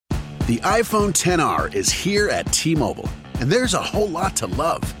The iPhone XR is here at T-Mobile, and there's a whole lot to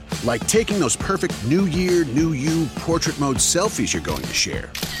love. Like taking those perfect New Year, New You portrait mode selfies you're going to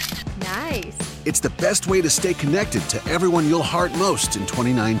share. Nice. It's the best way to stay connected to everyone you'll heart most in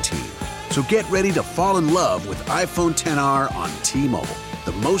 2019. So get ready to fall in love with iPhone XR on T-Mobile,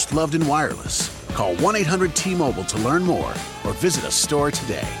 the most loved in wireless. Call 1-800-T-Mobile to learn more or visit a store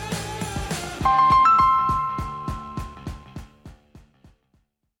today.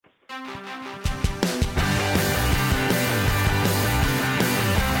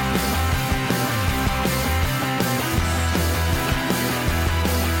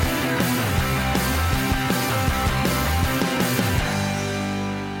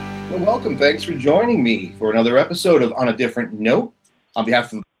 Welcome. Thanks for joining me for another episode of On a Different Note. On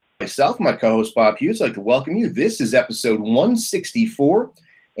behalf of myself, my co-host Bob Hughes, I'd like to welcome you. This is episode 164,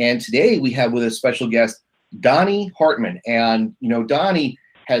 and today we have with us special guest Donnie Hartman. And you know, Donnie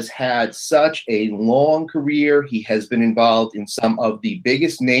has had such a long career. He has been involved in some of the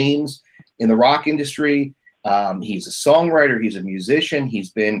biggest names in the rock industry. He's a songwriter. He's a musician. He's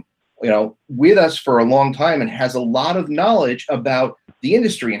been, with us for a long time and has a lot of knowledge about the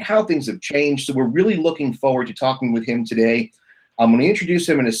industry and how things have changed. So we're really looking forward to talking with him today. I'm going to introduce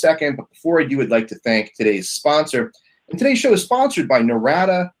him in a second, but before I do, I'd like to thank today's sponsor. And today's show is sponsored by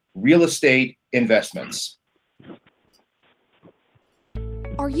Norada Real Estate Investments.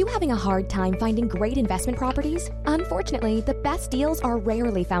 Are you having a hard time finding great investment properties? Unfortunately, the best deals are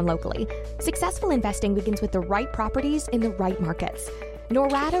rarely found locally. Successful investing begins with the right properties in the right markets.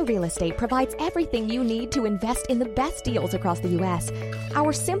 Norada Real Estate provides everything you need to invest in the best deals across the U.S.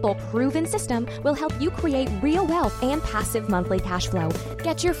 Our simple, proven system will help you create real wealth and passive monthly cash flow.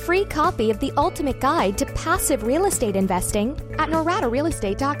 Get your free copy of the ultimate guide to passive real estate investing at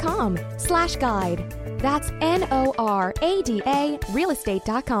noradarealestate.com/guide. That's NORADA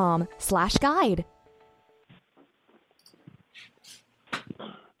realestate.com/guide.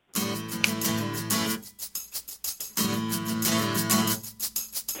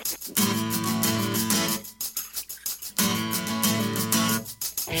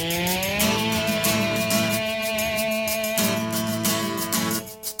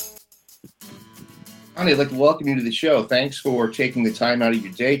 Donnie, I'd like to welcome you to the show. Thanks for taking the time out of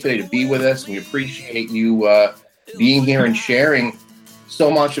your day today to be with us. We appreciate you being here and sharing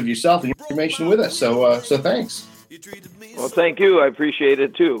so much of yourself and your information with us. So thanks. Well, thank you. I appreciate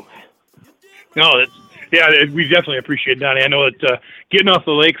it too. No, we definitely appreciate it, Donnie. I know that getting off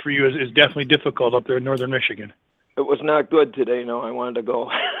the lake for you is definitely difficult up there in northern Michigan. It was not good today. No, I wanted to go.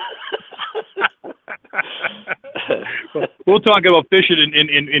 We'll talk about fishing and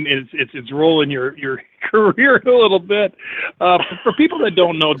its role in your career a little bit. For people that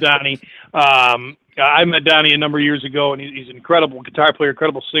don't know Donnie, I met Donnie a number of years ago, and he's an incredible guitar player,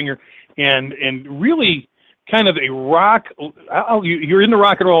 incredible singer, and really kind of a rock. You're in the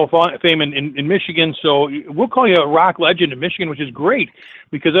Rock and Roll of Fame in Michigan, so we'll call you a rock legend in Michigan, which is great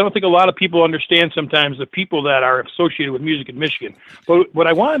because I don't think a lot of people understand sometimes the people that are associated with music in Michigan. But what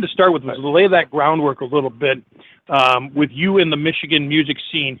I wanted to start with was to lay that groundwork a little bit with you in the Michigan music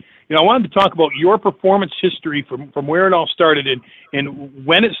scene. I wanted to talk about your performance history from where it all started and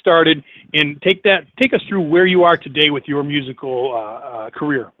when it started, and take us through where you are today with your musical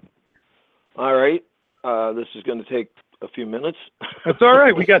career. All right. This is going to take a few minutes. That's all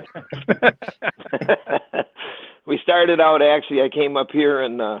right. We got We started out, actually, I came up here,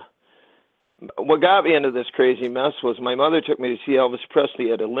 and what got me into this crazy mess was my mother took me to see Elvis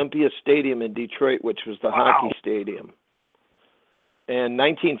Presley at Olympia Stadium in Detroit, which was the hockey stadium, in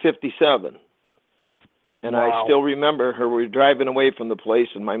 1957. And I still remember her. We were driving away from the place,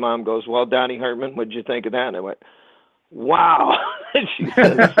 and my mom goes, "Well, Donnie Hartman, what'd you think of that?" And I went, "Wow." And she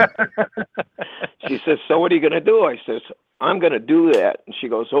says, "So what are you going to do?" I says, "I'm going to do that." And she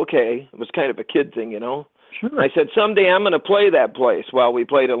goes, "Okay." It was kind of a kid thing, Sure. I said, "Someday I'm going to play that place." Well, we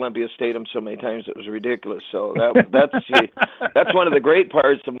played Olympia Stadium so many times it was ridiculous. So that's one of the great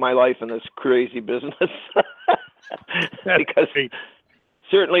parts of my life in this crazy business. Because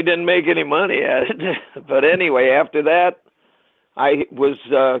certainly didn't make any money at it. But anyway, after that, I was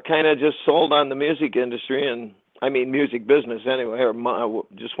kind of just sold on the music industry, and I mean music business anyway, or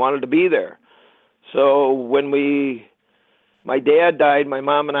just wanted to be there. So when my dad died, my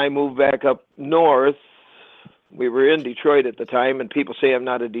mom and I moved back up north. We were in Detroit at the time, and people say I'm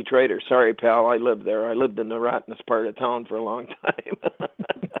not a Detroiter. Sorry, pal, I lived there. I lived in the rottenest part of town for a long time.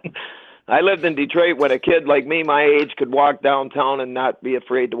 I lived in Detroit when a kid like me, my age, could walk downtown and not be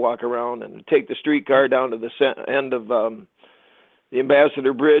afraid to walk around and take the streetcar down to the end of the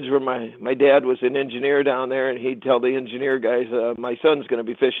Ambassador Bridge, where my dad was an engineer down there, and he'd tell the engineer guys, my son's going to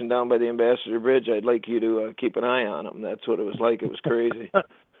be fishing down by the Ambassador Bridge. I'd like you to keep an eye on him. That's what it was like. It was crazy.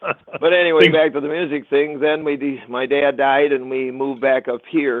 But anyway, back to the music thing. Then my dad died, and we moved back up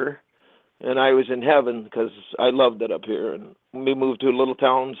here, and I was in heaven because I loved it up here. And we moved to a little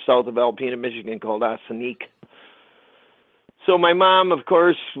town south of Alpena, Michigan called Ossineke. So my mom, of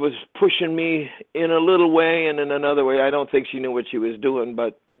course, was pushing me in a little way and in another way. I don't think she knew what she was doing,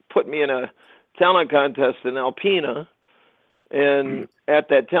 but put me in a talent contest in Alpena. And at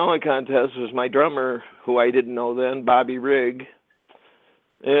that talent contest was my drummer, who I didn't know then, Bobby Rigg.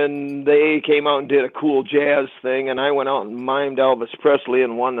 And they came out and did a cool jazz thing, and I went out and mimed Elvis Presley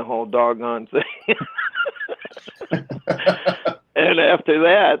and won the whole doggone thing. And after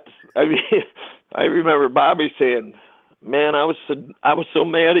that, I mean, I remember Bobby saying, "Man, I was so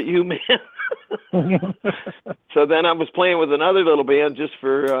mad at you, man." So then I was playing with another little band just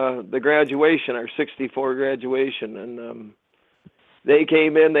for the graduation, our 64 graduation, and they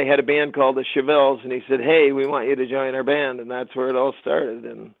came in. They had a band called the Chevelles, and he said, "Hey, we want you to join our band," and that's where it all started.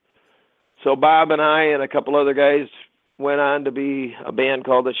 And so Bob and I and a couple other guys went on to be a band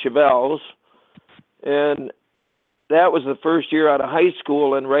called the Chevelles, and that was the first year out of high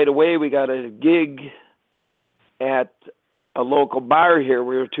school, and right away we got a gig at a local bar here.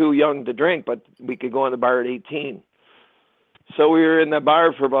 We were too young to drink, but we could go in the bar at 18. So we were in the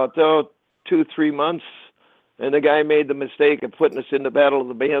bar for about 2-3 months, and the guy made the mistake of putting us in the Battle of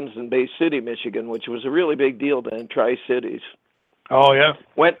the Bands in Bay City, Michigan, which was a really big deal then, Tri-Cities. Oh, yeah.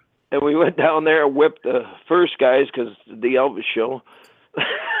 We went down there and whipped the first guys because the Elvis show.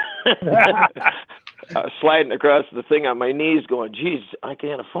 Sliding across the thing on my knees going, "Geez, I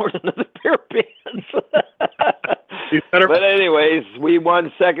can't afford another pair of pants." But anyways, we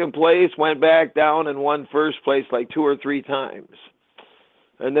won second place, went back down and won first place like 2 or 3 times.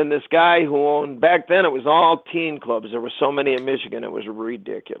 And then this guy who owned, back then it was all teen clubs. There were so many in Michigan, it was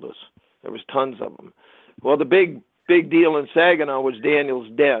ridiculous. There was tons of them. Well, the big deal in Saginaw was Daniel's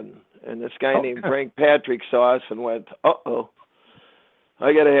Den. And this guy named Frank Patrick saw us and went, "Uh-oh,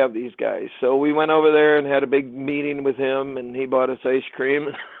 I got to have these guys." So we went over there and had a big meeting with him, and he bought us ice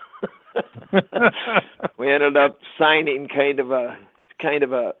cream. We ended up signing kind of a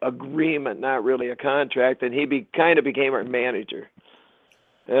agreement, not really a contract, and he kind of became our manager.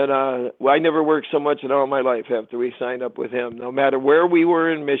 And I never worked so much in all my life after we signed up with him. No matter where we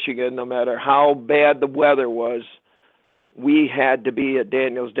were in Michigan, no matter how bad the weather was, we had to be at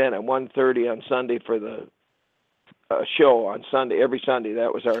Daniel's Den at 1:30 on Sunday for the show on Sunday, every Sunday.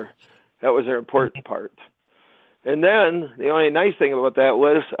 That was our important part. And then the only nice thing about that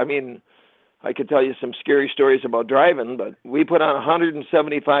was, I mean, I could tell you some scary stories about driving, but we put on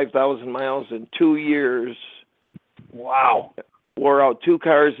 175,000 miles in 2 years. Wow. Wore out 2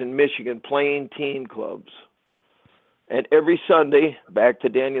 cars in Michigan playing teen clubs. And every Sunday, back to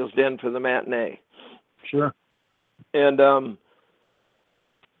Daniel's Den for the matinee. Sure. And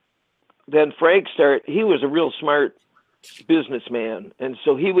then Frank he was a real smart businessman. And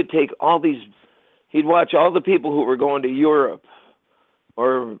so he would take he'd watch all the people who were going to Europe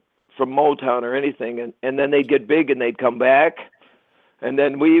or from Motown or anything. And then they'd get big and they'd come back. And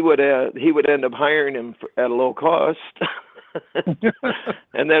then he would end up hiring him at a low cost.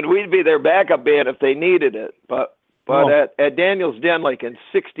 And then we'd be their backup band if they needed it. But at Daniel's Den, like in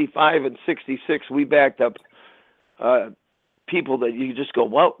 65 and 66, we backed up people that you just go,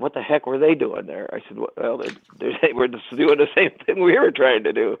 what the heck were they doing there? I said, well, they were just doing the same thing we were trying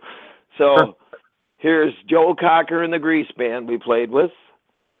to do. So here's Joe Cocker and the Grease Band we played with,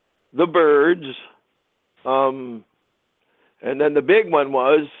 the Byrds, and then the big one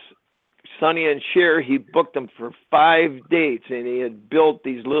was Sonny and Cher. He booked them for 5 dates, and he had built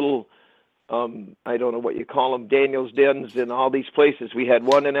these little, I don't know what you call them, Daniel's Dens in all these places. We had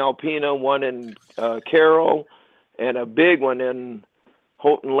one in Alpena, one in Carroll, and a big one in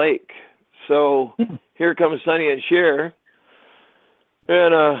Houghton Lake. So here comes Sonny and Cher,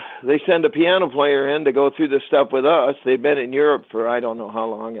 and they send a piano player in to go through this stuff with us. They'd been in Europe for I don't know how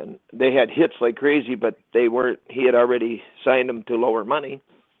long, and they had hits like crazy, but he had already signed them to lower money.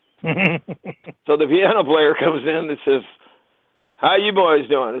 So the piano player comes in and says, "How you boys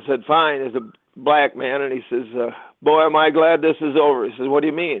doing?" I said, "Fine." He's a black man, and he says, "Boy, am I glad this is over." He says, "What do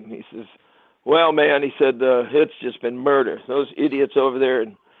you mean?" He says, "Well, man," he said, "it's just been murder. Those idiots over there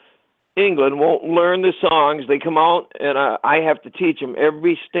in England won't learn the songs. They come out, and I have to teach them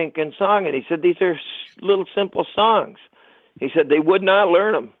every stinking song." And he said, "These are little simple songs." He said, "They would not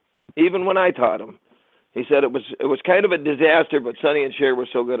learn them, even when I taught them." He said it was kind of a disaster, but Sonny and Cher were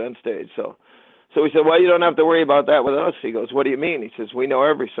so good on stage. So So we said, well, you don't have to worry about that with us. He goes, what do you mean? He says, we know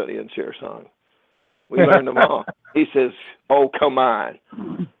every Sonny and Cher song. We learned them all. He says, oh, come on.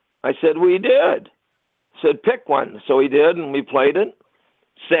 I said, we did. He said, pick one. So he did, and we played it,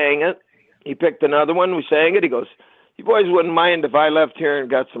 sang it. He picked another one. We sang it. He goes, you boys wouldn't mind if I left here and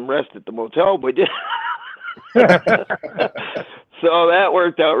got some rest at the motel, would you? So that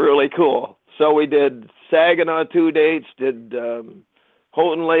worked out really cool. So we did Saginaw 2 dates, did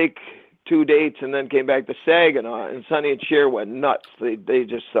Houghton Lake 2 dates, and then came back to Saginaw. And Sonny and Cher went nuts. They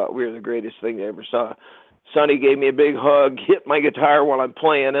just thought we were the greatest thing they ever saw. Sonny gave me a big hug, hit my guitar while I'm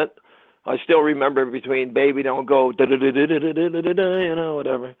playing it. I still remember between "Baby Don't Go," you know,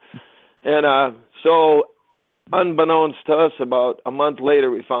 whatever. And so, unbeknownst to us, about a month later,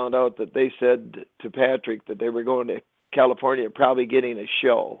 we found out that they said to Patrick that they were going to California, probably getting a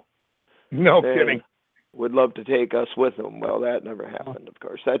show. No kidding. Would love to take us with them. Well, that never happened, of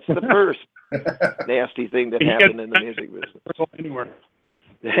course. That's the first nasty thing that happened in the music business. Anywhere.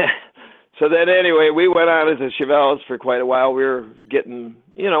 So then anyway, we went on as the Chevelles for quite a while. We were getting,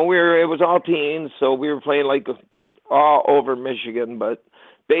 it was all teens, so we were playing like all over Michigan, but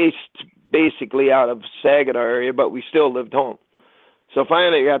based basically out of Saginaw area, but we still lived home. So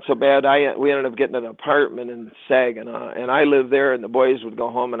finally it got so bad, we ended up getting an apartment in Saginaw, and I lived there, and the boys would go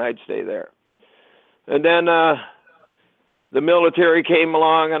home, and I'd stay there. And then the military came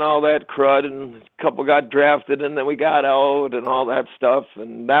along and all that crud, and a couple got drafted, and then we got out and all that stuff,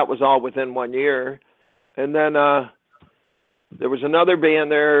 and that was all within 1 year. And then there was another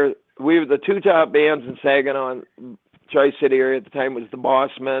band there. We were the two top bands in Saginaw, Tri-City area at the time, was the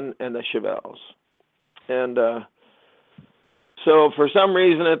Bossmen and the Chevelles. And so for some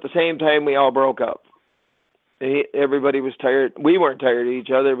reason at the same time, we all broke up. Everybody was tired. We weren't tired of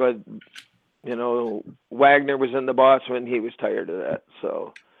each other, but Wagner was in the Bossmen. He was tired of that.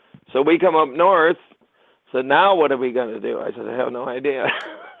 So we come up north. So now what are we going to do? I said, I have no idea.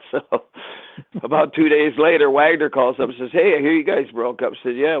 So about 2 days later, Wagner calls up and says, hey, I hear you guys broke up. I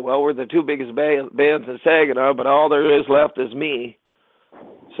said, yeah, well, we're the two biggest bands in Saginaw, but all there is left is me.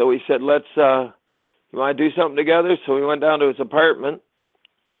 So we said, you want to do something together? So we went down to his apartment,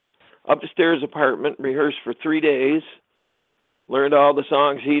 upstairs apartment, rehearsed for 3 days, learned all the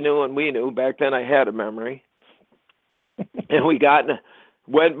songs he knew and we knew. Back then I had a memory. And we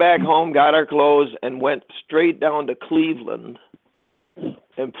went back home, got our clothes, and went straight down to Cleveland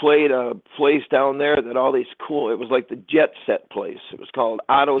and played a place down there that all these it was like the Jet Set place. It was called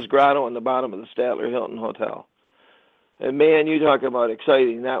Otto's Grotto on the bottom of the Statler Hilton Hotel. And man, you talk about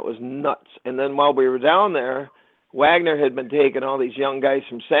exciting. That was nuts. And then while we were down there, Wagner had been taking all these young guys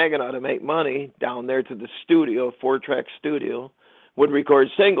from Saginaw to make money down there to the studio, 4-track studio, would record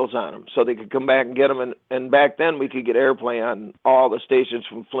singles on them so they could come back and get them. And back then we could get airplay on all the stations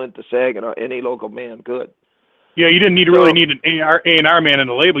from Flint to Saginaw. Any local band could. Yeah, you didn't really need an A&R man in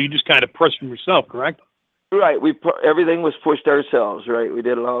the label. You just kind of pushed them yourself, correct? Right. Everything was pushed ourselves, right? We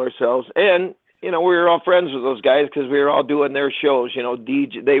did it all ourselves. And, we were all friends with those guys because we were all doing their shows.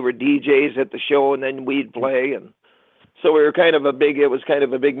 They were DJs at the show, and then we'd play. And so we were it was kind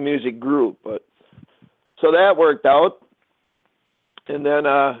of a big music group. But so that worked out. And then,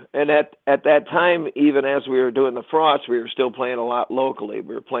 and at that time, even as we were doing the Frost, we were still playing a lot locally.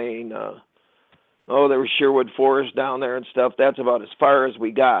 We were playing, there was Sherwood Forest down there and stuff. That's about as far as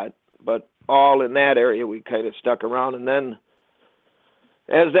we got. But all in that area, we kind of stuck around. And then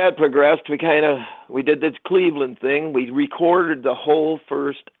as that progressed, we did this Cleveland thing. We recorded the whole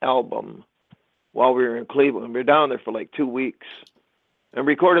first album while we were in Cleveland. We were down there for like 2 weeks and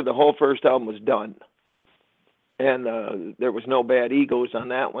recorded the whole first album. Was done. And there was no bad egos on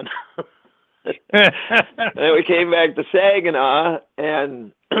that one. And then we came back to Saginaw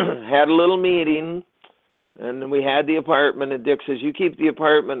and had a little meeting, and then we had the apartment, and Dick says, you keep the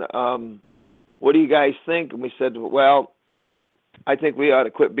apartment. What do you guys think? And we said, well, I think we ought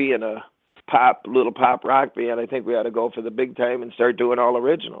to quit being a little pop rock band. I think we ought to go for the big time and start doing all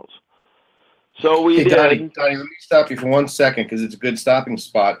originals. So we did. Donnie, let me stop you for 1 second because it's a good stopping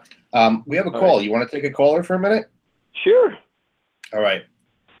spot. We have a call. Right. You want to take a caller for a minute? Sure. All right.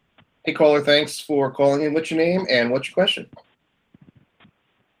 Hey, caller, thanks for calling in. What's your name and what's your question?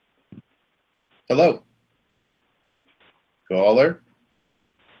 Hello. Caller.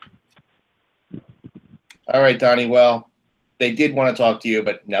 All right, Donnie. Well, they did want to talk to you,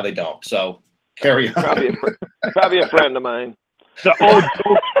 but now they don't. So carry on. Probably a friend of mine.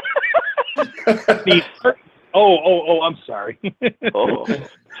 I'm sorry.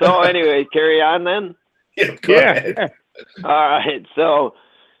 So anyway, carry on then? Yeah, go ahead. All right. So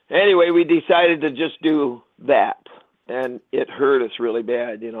anyway, we decided to just do that. and it hurt us really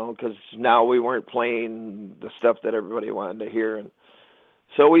bad, you know, because now we weren't playing the stuff that everybody wanted to hear. And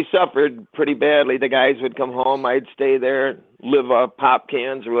so we suffered pretty badly. The guys would come home. I'd stay there, live off pop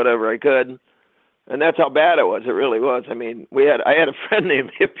cans or whatever I could. And that's how bad it was. It really was. I mean, I had a friend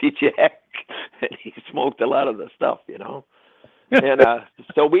named Hippie Jack, and he smoked a lot of the stuff, you know. And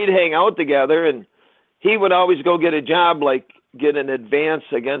so we'd hang out together, and he would always go get a job, like get an advance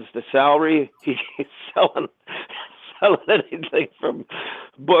against the salary. He's selling anything from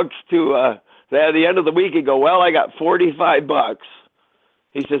books to at the end of the week he'd go, well, I got $45.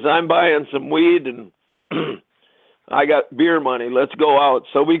 He says, I'm buying some weed and I got beer money. Let's go out.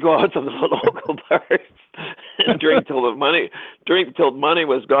 So we go out to the local bars and drink till the money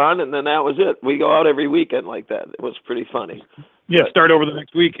was gone, and then that was it. We go out every weekend like that. It was pretty funny. Yeah, start over the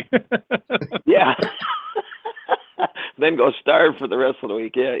next week. Yeah. Then go starve for the rest of the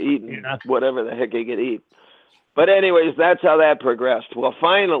week. Yeah, eating whatever the heck you could eat. But anyways, that's how that progressed. Well,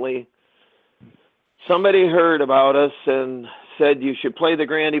 finally, somebody heard about us and said you should play the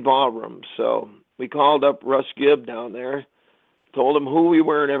Grandy Ballroom. So we called up Russ Gibb down there, told him who we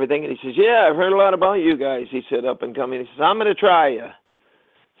were and everything, and he says, yeah, I've heard a lot about you guys. He said, up and coming. He says, I'm going to try you.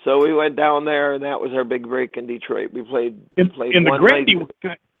 So we went down there, and that was our big break in Detroit. We played the Grandy.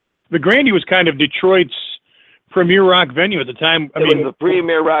 The Grandy was kind of Detroit's premier rock venue at the time. It was the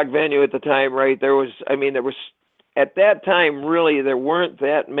premier rock venue at the time, right? There was at that time, really, there weren't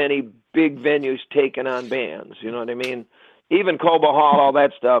that many big venues taking on bands. You know what I mean? Even Cobo Hall, all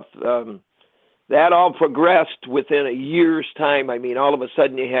that stuff, that all progressed within a year's time. I mean, all of a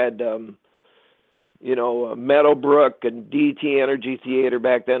sudden you had, Meadowbrook and DT Energy Theater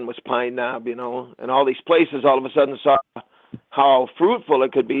back then was Pine Knob, you know, and all these places all of a sudden saw how fruitful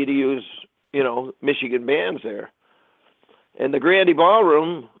it could be to use, you know, Michigan bands there. And the Grandy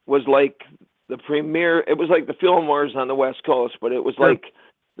Ballroom was like the premier, it was like the Fillmore's on the West Coast, but it was like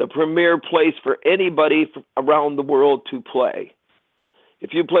the premier place for anybody around the world to play.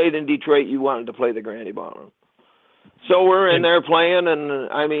 If you played in Detroit, you wanted to play the Grandy Ballroom. So we're in there playing, and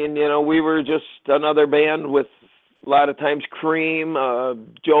I mean, you know, we were just another band with a lot of times Cream,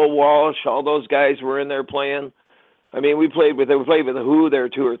 Joe Walsh, all those guys were in there playing. I mean, we played with the Who there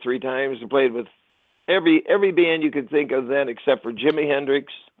 2 or 3 times. We played with every band you could think of then, except for Jimi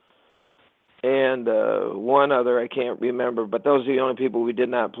Hendrix and one other I can't remember. But those are the only people we did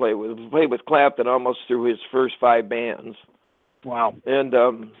not play with. We played with Clapton almost through his first 5 bands. Wow! And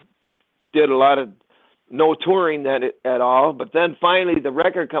did a lot of no touring then at all. But then finally, the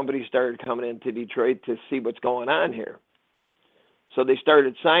record company started coming into Detroit to see what's going on here. So they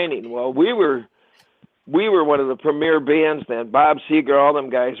started signing. Well, we were one of the premier bands then. Bob Seger, all them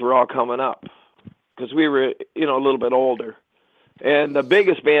guys were all coming up because we were, you know, a little bit older. And the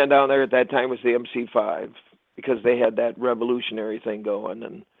biggest band down there at that time was the MC5 because they had that revolutionary thing going,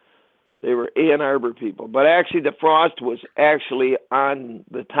 and they were Ann Arbor people. But actually, the Frost was actually on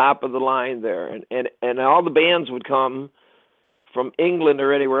the top of the line there, and all the bands would come from England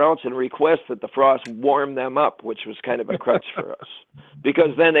or anywhere else and request that the Frost warm them up, which was kind of a crutch for us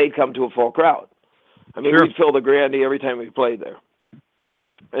because then they'd come to a full crowd. I mean, we'd fill the Grandy every time we played there.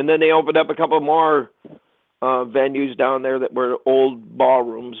 And then they opened up a couple more venues down there that were old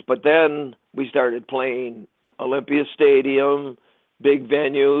ballrooms. But then we started playing Olympia Stadium, big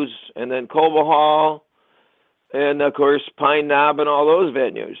venues, and then Cobo Hall, and, of course, Pine Knob and all those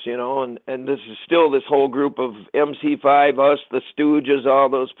venues, you know. And this is still this whole group of MC5, us, the Stooges, all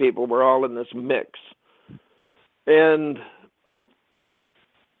those people were all in this mix. And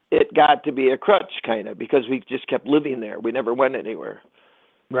it got to be a crutch kind of because we just kept living there. We never went anywhere.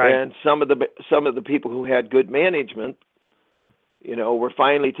 Right. And some of the people who had good management, you know, were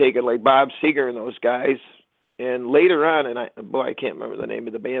finally taken, like Bob Seger and those guys. And later on, and I can't remember the name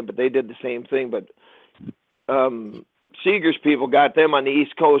of the band, but they did the same thing. But Seger's people got them on the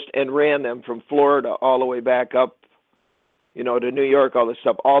East Coast and ran them from Florida all the way back up, you know, to New York, all this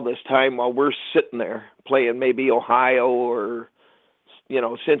stuff, all this time while we're sitting there playing maybe Ohio or, you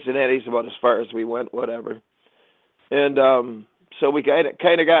know, Cincinnati's about as far as we went, whatever. And so we kind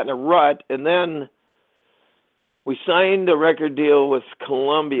of got in a rut, and then we signed a record deal with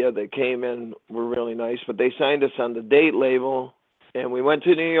Columbia that came in, were really nice, but they signed us on the Date label, and we went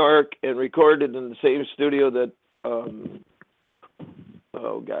to New York and recorded in the same studio that,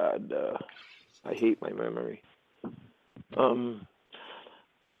 I hate my memory.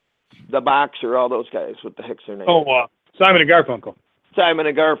 The Boxer, all those guys, what the heck's their name? Oh, Simon and Garfunkel. Simon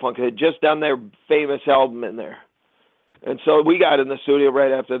and Garfunkel had just done their famous album in there. And so we got in the studio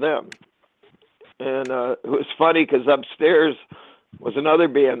right after them. And it was funny because upstairs was another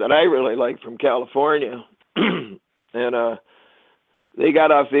band that I really liked from California. And they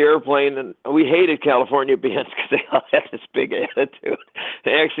got off the airplane, and we hated California bands because they all had this big attitude.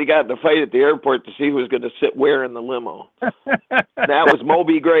 They actually got in a fight at the airport to see who was going to sit where in the limo. That was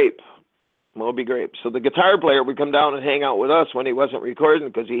Moby Grape. Moby Grape. So the guitar player would come down and hang out with us when he wasn't recording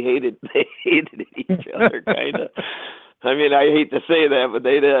because they hated each other, kind of. I mean, I hate to say that, but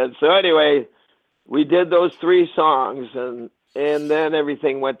they did. So anyway, we did those 3 songs, and then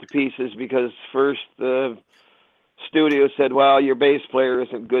everything went to pieces because first the studio said, well, your bass player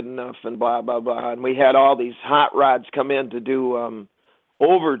isn't good enough, and blah, blah, blah. And we had all these hot rods come in to do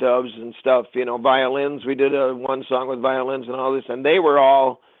overdubs and stuff, violins. We did one song with violins and all this, and they were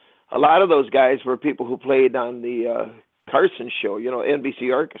all, a lot of those guys were people who played on the Carson show,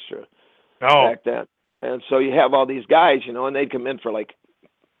 NBC Orchestra back then. And so you have all these guys, and they'd come in for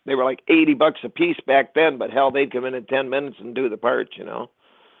they were like $80 a piece back then, but hell, they'd come in 10 minutes and do the parts,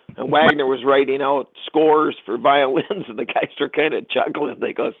 And Wagner was writing out scores for violins, and the guys were kind of chuckling.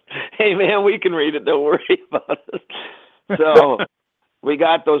 They goes, hey, man, we can read it. Don't worry about it. So we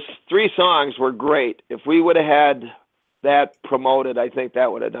got those 3 songs were great. If we would have had that promoted, I think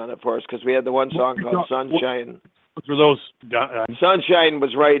that would have done it for us because we had the one song called Sunshine. What were those? Sunshine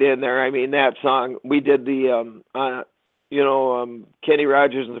was right in there. I mean, that song, we did the, Kenny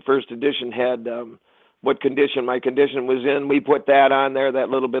Rogers in the first edition had What Condition My Condition was in. We put that on there, that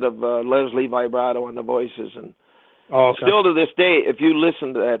little bit of Leslie vibrato on the voices. And still to this day, if you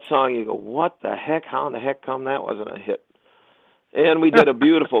listen to that song, you go, what the heck? How in the heck come that wasn't a hit? And we did a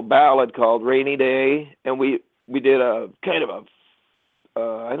beautiful ballad called Rainy Day, and we did a kind of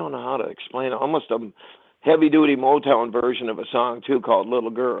I don't know how to explain it, almost a heavy-duty Motown version of a song, too, called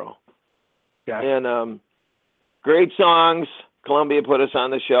Little Girl. Yeah. And great songs. Columbia put us on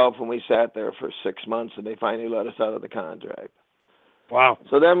the shelf, and we sat there for 6 months, and they finally let us out of the contract. Wow.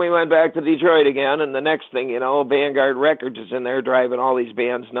 So then we went back to Detroit again, and the next thing, Vanguard Records is in there driving all these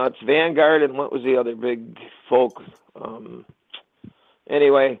bands nuts. Vanguard, and what was the other big folk?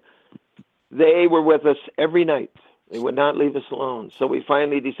 Anyway, they were with us every night. They would not leave us alone. So we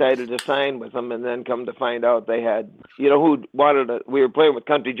finally decided to sign with them, and then come to find out they had, who wanted to, we were playing with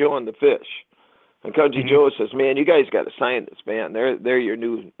Country Joe and the Fish. And Country Joe says, man, you guys got to sign this band. They're your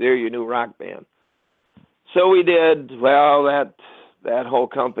new rock band. So we did, well, that whole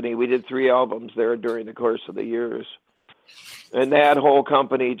company, we did 3 albums there during the course of the years. And that whole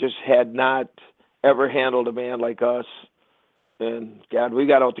company just had not ever handled a band like us. And God, we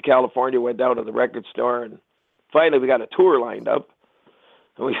got out to California, went down to the record store, and finally we got a tour lined up.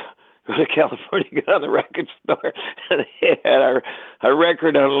 And we go to California, got on the record store, and they had our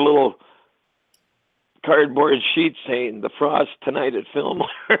record on a little cardboard sheet saying "The Frost Tonight at Fillmore."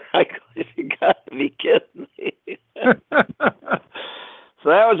 I go, you got to be kidding me. So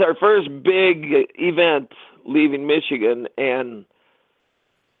that was our first big event leaving Michigan, and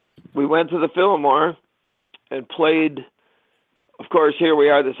we went to the Fillmore and played. Of course, here we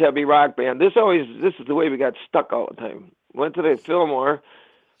are, this heavy rock band. This is the way we got stuck all the time. Went to the Fillmore.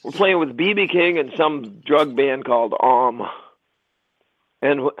 We're playing with B.B. King and some drug band called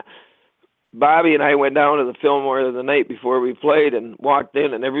And Bobby and I went down to the Fillmore the night before we played and walked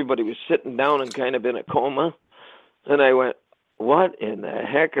in, and everybody was sitting down and kind of in a coma. And I went, what in the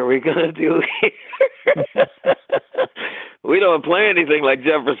heck are we going to do here? We don't play anything like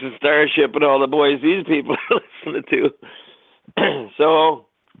Jefferson Starship and all the boys these people are listening to. So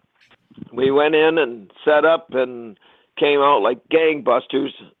we went in and set up and came out like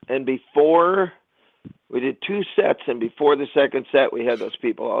gangbusters. And before we did 2 sets, and before the second set, we had those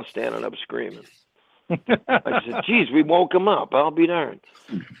people all standing up screaming. I said, geez, we woke them up. I'll be darned.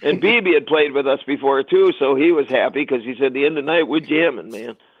 And BB had played with us before, too, so he was happy because he said, the end of the night, we're jamming,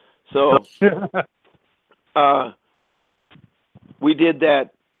 man. So we did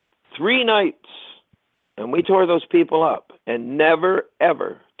that 3 nights, and we tore those people up and never,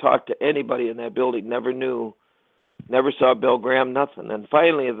 ever talked to anybody in that building, never saw Bill Graham, nothing. And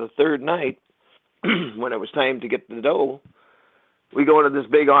finally, the 3rd night, when it was time to get the dough, we go into this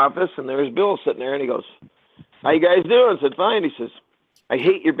big office, and there's Bill sitting there, and he goes, how you guys doing? I said, fine. He says, I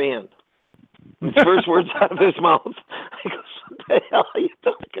hate your band. His first words out of his mouth. I go, what the hell are you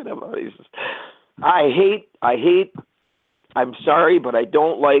talking about? He says, I'm sorry, but I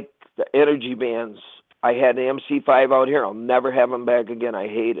don't like the energy bands. I had an MC5 out here. I'll never have them back again. I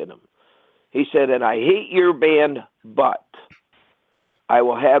hated them. He said, and I hate your band, but I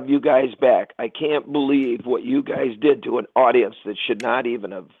will have you guys back. I can't believe what you guys did to an audience that should not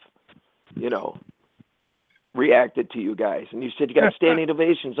even have, reacted to you guys. And you said you got standing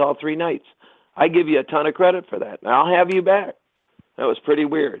ovations all 3 nights. I give you a ton of credit for that. And I'll have you back. That was pretty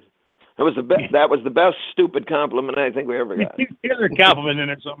weird. That was the best stupid compliment I think we ever got. There's a compliment in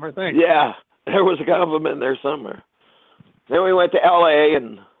there somewhere. Thanks. Yeah, there was a compliment in there somewhere. Then we went to L.A.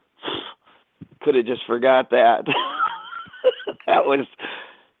 and could have just forgot that.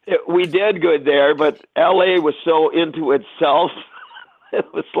 We did good there, but L.A. was so into itself. It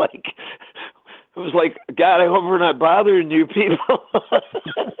was like, God, I hope we're not bothering you people.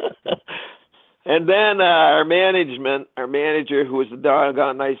 And then our manager, who was a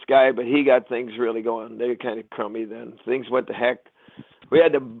doggone nice guy, but he got things really going. They were kind of crummy then. Things went to heck. We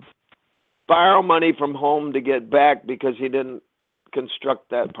had to borrow money from home to get back because he didn't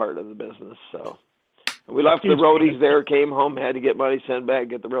construct that part of the business. So we left the roadies there, came home, had to get money sent back,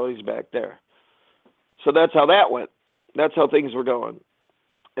 get the roadies back there. So that's how that went. That's how things were going.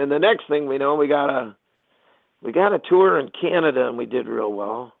 And the next thing we know, we got a tour in Canada, and we did real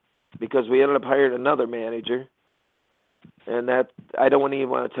well because we ended up hiring another manager. And that I don't even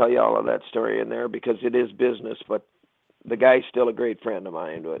want to tell you all of that story in there because it is business, but the guy's still a great friend of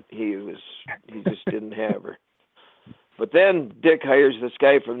mine, but he just didn't have her. But then Dick hires this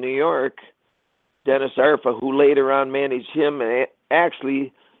guy from New York, Dennis Arfa, who later on managed him and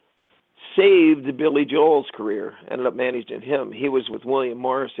actually saved Billy Joel's career, ended up managing him. He was with William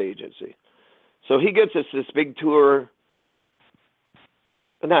Morris Agency. So he gets us this big tour,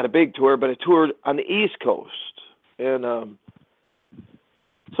 not a big tour, but a tour on the East Coast. And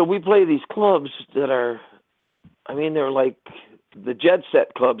so we play these clubs that are, they're like the jet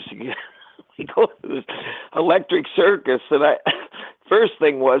set clubs. We go to this Electric Circus, and first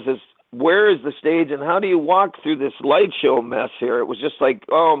thing was, where is the stage and how do you walk through this light show mess here? It was just like,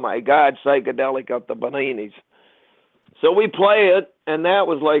 oh my God, psychedelic up the bananas. So we play it, and that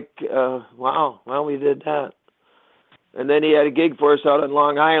was like, wow, well, we did that. And then he had a gig for us out in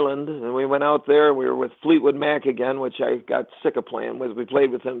Long Island, and we went out there. We were with Fleetwood Mac again, which I got sick of playing with. We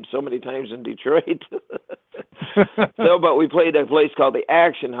played with him so many times in Detroit. But we played at a place called the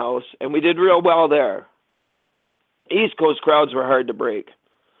Action House, and we did real well there. East Coast crowds were hard to break.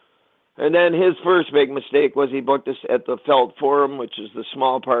 And then his first big mistake was he booked us at the Felt Forum, which is the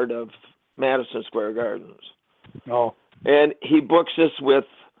small part of Madison Square Gardens. Oh. And he books us with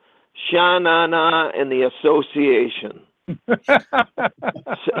Sha-Na-Na and the Association.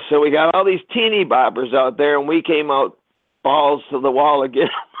 so we got all these teeny boppers out there, and we came out balls to the wall again.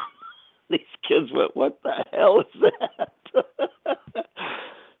 These kids went, what the hell is that?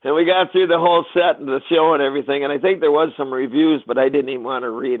 And we got through the whole set and the show and everything, and I think there was some reviews, but I didn't even want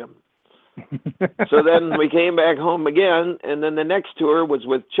to read them. So then we came back home again, and then the next tour was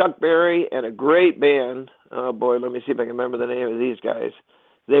with Chuck Berry and a great band. Oh, boy, let me see if I can remember the name of these guys.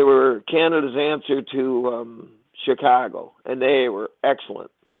 They were Canada's answer to Chicago, and they were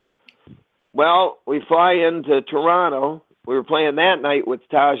excellent. Well, we fly into Toronto. We were playing that night with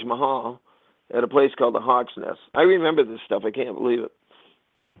Taj Mahal at a place called the Hawk's Nest. I remember this stuff. I can't believe it.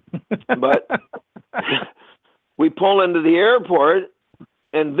 But we pull into the airport,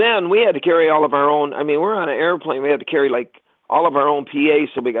 and then we had to carry all of our own. We're on an airplane. We had to carry all of our own PA.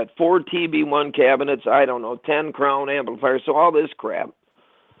 So we got 4 TB1 cabinets, 10 Crown amplifiers, so all this crap.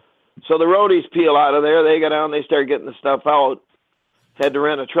 So the roadies peel out of there. They go down. They start getting the stuff out. Had to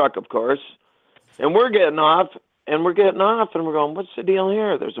rent a truck, of course. And we're getting off, and we're going, what's the deal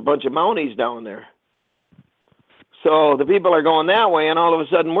here? There's a bunch of Mounties down there. So the people are going that way, and all of a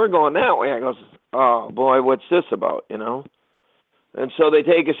sudden we're going that way. I goes, oh, boy, what's this about, And so they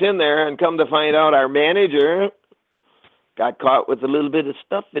take us in there, and come to find out our manager got caught with a little bit of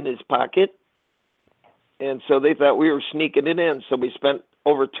stuff in his pocket. And so they thought we were sneaking it in. So we spent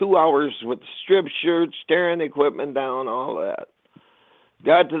over 2 hours with strip shirts, tearing the equipment down, all that.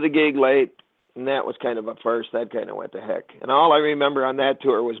 Got to the gig late, and that was kind of a first. That kind of went to heck. And all I remember on that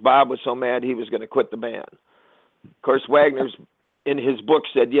tour was Bob was so mad he was going to quit the band. Of course, Wagner's in his book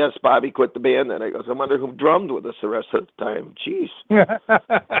said, yes, Bobby quit the band. And I goes, I wonder who drummed with us the rest of the time. Jeez.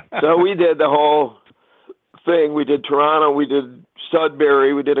 So we did the whole thing. We did Toronto. We did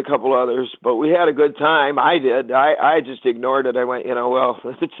Sudbury. We did a couple others. But we had a good time. I did. I just ignored it. I went, well,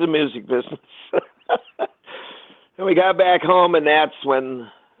 it's the music business. And we got back home, and that's when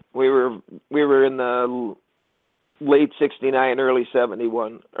we were in the late 69, early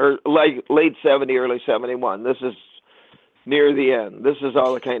 71. Or late 70, early 71. This is near the end. This is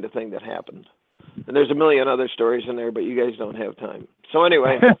all the kind of thing that happened. And there's a million other stories in there, but you guys don't have time. So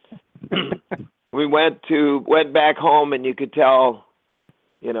anyway, we went back home, and you could tell,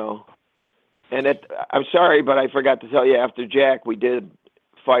 and I'm sorry, but I forgot to tell you, after Jack, we did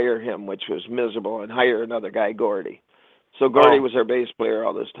fire him, which was miserable, and hire another guy, Gordy. So Gordy was our bass player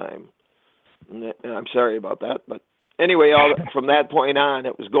all this time. And I'm sorry about that, but anyway, from that point on,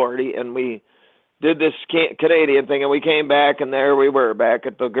 it was Gordy, and we did this Canadian thing, and we came back, and there we were, back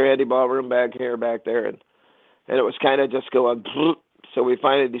at the Grande Ballroom, back here, back there, and it was kind of just going, so we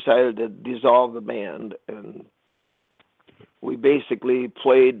finally decided to dissolve the band, and we basically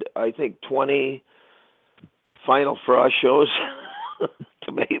played, I think, 20 Final Frost shows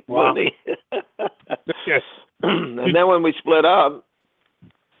to make money. Yes. And then when we split up,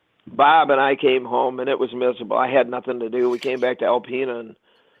 Bob and I came home, and it was miserable. I had nothing to do. We came back to Alpena, and,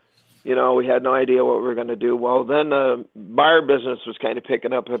 we had no idea what we were going to do. Well, then the bar business was kind of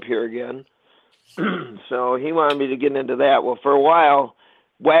picking up here again. So he wanted me to get into that. Well, for a while,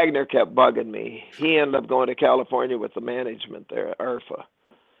 Wagner kept bugging me. He ended up going to California with the management there at ARFA.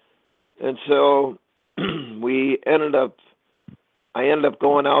 And so I ended up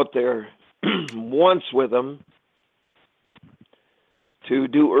going out there once with him to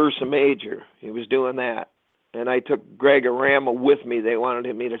do Ursa Major. He was doing that. And I took Greg Arama with me. They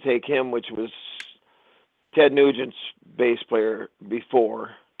wanted me to take him, which was Ted Nugent's bass player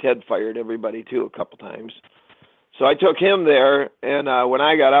before. Ted fired everybody, too, a couple times. So I took him there, and when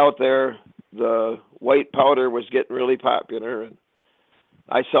I got out there, the white powder was getting really popular. And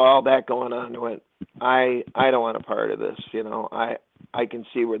I saw all that going on and went, I don't want a part of this. I can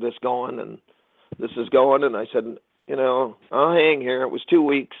see where this going, and this is going. And I said, I'll hang here. It was 2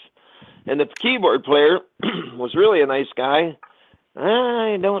 weeks. And the keyboard player was really a nice guy.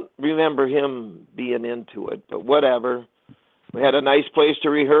 I don't remember him being into it, but whatever. We had a nice place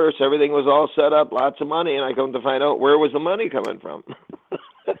to rehearse. Everything was all set up, lots of money, and I come to find out where was the money coming from.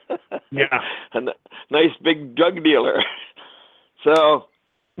 Yeah. A nice big drug dealer. So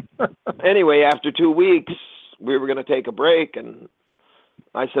anyway, after 2 weeks, we were going to take a break, and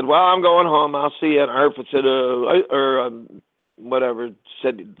I said, well, I'm going home. I'll see you. And Arfa said,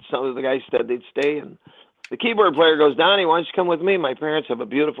 said some of the guys said they'd stay. And the keyboard player goes, Donnie, why don't you come with me? My parents have a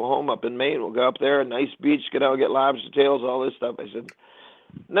beautiful home up in Maine. We'll go up there, a nice beach, get out, get lobster tails, all this stuff. I said,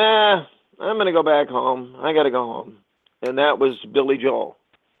 nah, I'm going to go back home. I got to go home. And that was Billy Joel.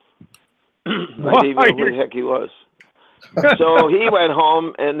 I didn't even know who the heck he was. So he went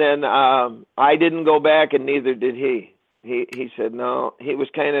home, and then I didn't go back, and neither did he. He said no. He was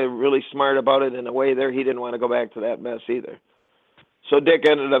kind of really smart about it in a way there. He didn't want to go back to that mess either. So Dick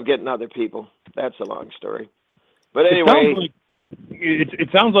ended up getting other people. That's a long story. But anyway. It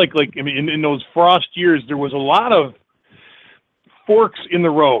sounds like I mean, in those Frost years, there was a lot of forks in the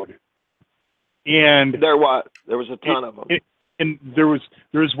road. And there was a ton of them. And there was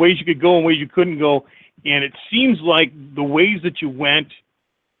ways you could go and ways you couldn't go. And it seems like the ways that you went,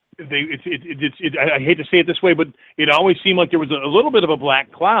 I hate to say it this way, but it always seemed like there was a little bit of a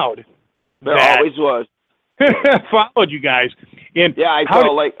black cloud. There always was. Followed you guys. And yeah, I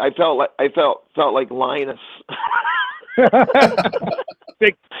felt like Linus.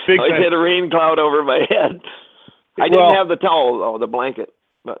 big I had a rain cloud over my head. I didn't have the towel though, the blanket.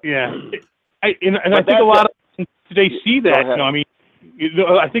 But yeah, I think a lot of today see that.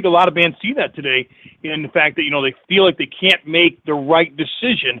 I think a lot of bands see that today in the fact that they feel like they can't make the right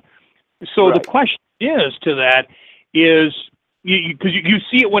decision. So right. The question is to that is because you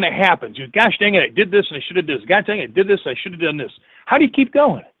see it when it happens. Gosh dang it, I did this and I should have done this. Gosh dang it, I did this, I should have done this. How do you keep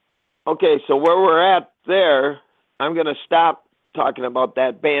going? Okay, so where we're at there, I'm going to stop talking about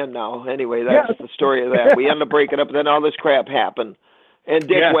that band now. Anyway, that's the story of that. We ended up breaking up, and then all this crap happened. And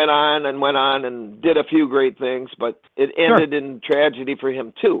Dick went on and did a few great things, but it ended in tragedy for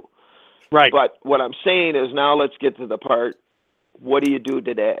him too. Right. But what I'm saying is now let's get to the part, what do you do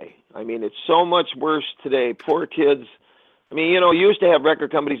today? I mean, it's so much worse today. Poor kids. I mean, you used to have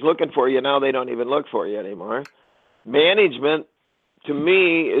record companies looking for you. Now they don't even look for you anymore. Management, to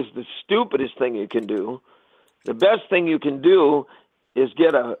me, is the stupidest thing you can do. The best thing you can do is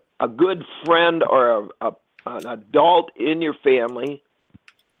get a good friend or an adult in your family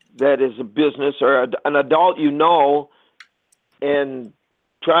that is a business or an adult and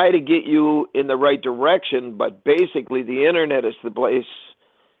try to get you in the right direction. But basically, the internet is the place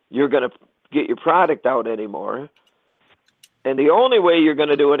you're going to get your product out anymore. And the only way you're going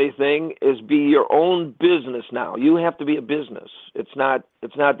to do anything is be your own business now. You have to be a business. It's not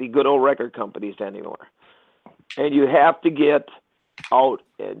the good old record companies anymore. And you have to get out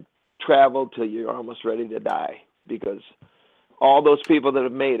and travel till you're almost ready to die, because all those people that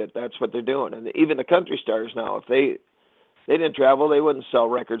have made it, that's what they're doing. And even the country stars now, if they didn't travel, they wouldn't sell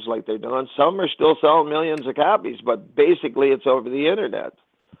records like they're doing. Some are still selling millions of copies, but basically it's over the internet.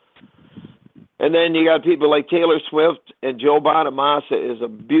 And then you got people like Taylor Swift, and Joe Bonamassa is a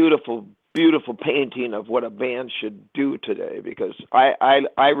beautiful, beautiful painting of what a band should do today, because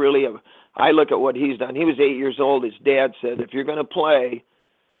I really I look at what he's done. He was 8 years old. His dad said, if you're going to play,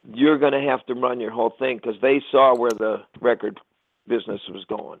 you're going to have to run your whole thing, because they saw where the record business was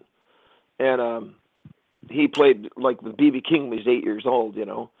going. And he played like with B.B. King when he was 8 years old, you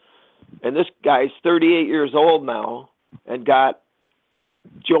know. And this guy's 38 years old now and got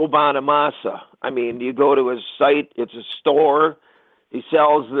Joe Bonamassa. I mean, you go to his site, it's a store. He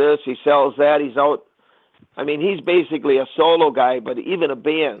sells this, he sells that. He's out. I mean, he's basically a solo guy, but even a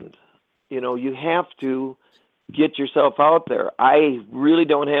band, you know, you have to get yourself out there. I really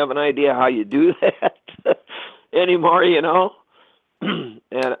don't have an idea how you do that anymore, you know.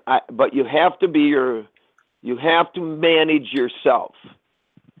 But you have to you have to manage yourself.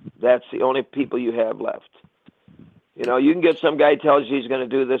 That's the only people you have left. You know, you can get some guy tells you he's going to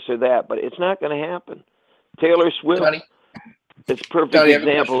do this or that, but it's not going to happen. Taylor Swift is a perfect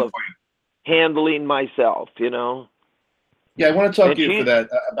example of handling myself, you know. Yeah, I want to talk to you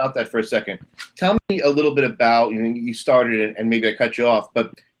about that for a second. Tell me a little bit about, you know, you started it and maybe I cut you off,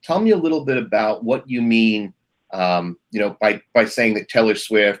 but tell me a little bit about what you mean, you know, by saying that Taylor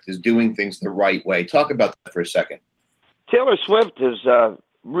Swift is doing things the right way. Talk about that for a second. Taylor Swift is a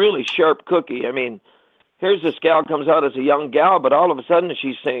really sharp cookie. I mean, here's this gal comes out as a young gal, but all of a sudden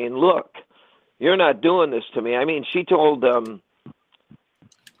she's saying, look, you're not doing this to me. I mean, she told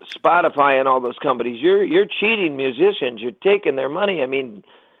Spotify and all those companies, you're cheating musicians. You're taking their money. I mean,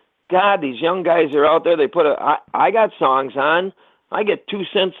 God, these young guys are out there. They put I got songs on. I get 2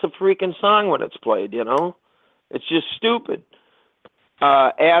 cents a freaking song when it's played, you know. It's just stupid.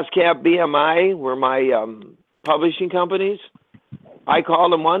 ASCAP, BMI were my publishing companies. I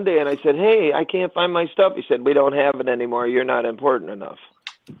called him one day and I said, hey, I can't find my stuff. He said, we don't have it anymore. You're not important enough.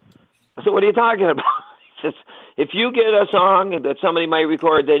 I said, what are you talking about? He says, if you get a song that somebody might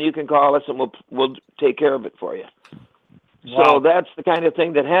record, then you can call us and we'll take care of it for you. Wow. So that's the kind of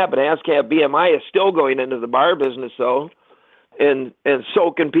thing that happened. ASCAP BMI is still going into the bar business, though, and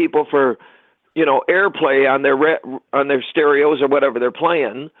soaking people for, you know, airplay on their stereos or whatever they're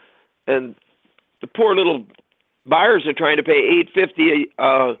playing. And the poor little buyers are trying to pay $850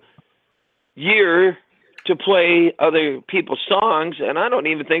 a year to play other people's songs, and I don't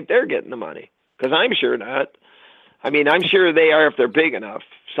even think they're getting the money, because I'm sure not. I mean, I'm sure they are if they're big enough.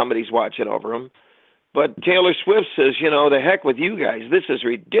 Somebody's watching over them. But Taylor Swift says, you know, the heck with you guys. This is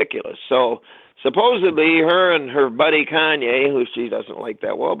ridiculous. So supposedly her and her buddy Kanye, who she doesn't like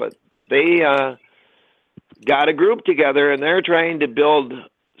that well, but they got a group together, and they're trying to build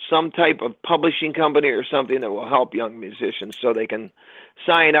some type of publishing company or something that will help young musicians so they can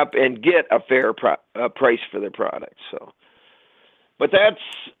sign up and get a fair price for their product. So, but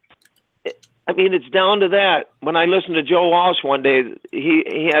I mean, it's down to that. When I listened to Joe Walsh one day, he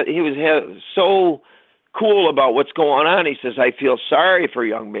was so cool about what's going on. He says, I feel sorry for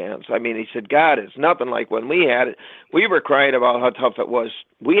young bands. I mean, he said, God, it's nothing like when we had it. We were crying about how tough it was.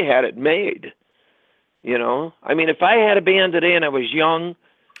 We had it made, you know. I mean, if I had a band today and I was young,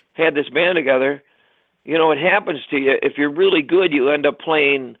 had this band together, you know, it happens to you. If you're really good, you end up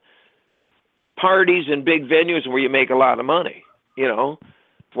playing parties and big venues where you make a lot of money, you know.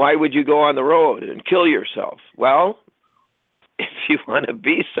 Why would you go on the road and kill yourself? Well, if you want to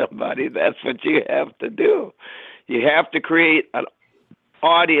be somebody, that's what you have to do. You have to create an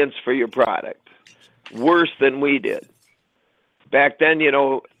audience for your product, worse than we did. Back then, you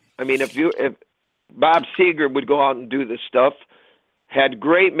know, I mean, if Bob Seger would go out and do this stuff, had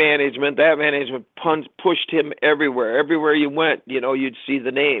great management. That management pushed him everywhere. Everywhere you went, you know, you'd see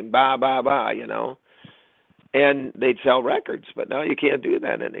the name, ba, ba, ba, you know. And they'd sell records, but now you can't do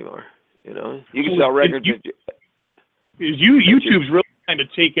that anymore. You know, you can sell records. YouTube's really kind of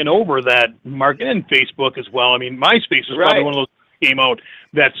taken over that market, and Facebook as well. I mean, MySpace is probably one of those that came out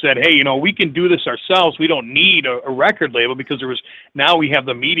that said, hey, you know, we can do this ourselves. We don't need a record label, because now we have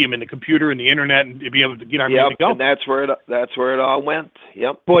the medium and the computer and the internet and to be able to get our music out. And that's where it all went.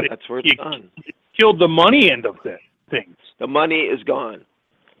 Yep. But that's where it's gone. It killed the money end of things. The money is gone.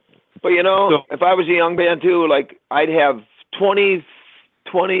 But, you know, if I was a young band, too, like, I'd have 20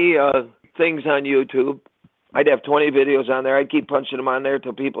 things on YouTube. I'd have 20 videos on there. I'd keep punching them on there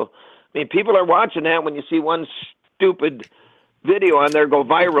till people are watching that. When you see one stupid video on there go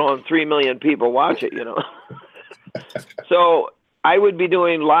viral and 3 million people watch it, you know. So I would be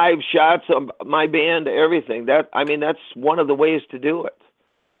doing live shots of my band, everything. That's one of the ways to do it.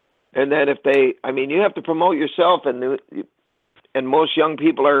 And then you have to promote yourself, and most young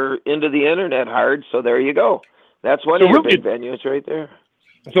people are into the internet hard, so there you go. That's one of your big venues right there.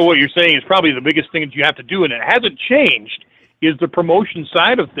 So what you're saying is probably the biggest thing that you have to do, and it hasn't changed, is the promotion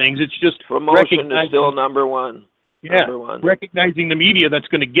side of things. It's just promotion is still number one. Yeah, number one. recognizing the media that's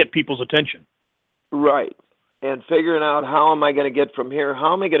going to get people's attention. Right. And figuring out how am I going to get from here?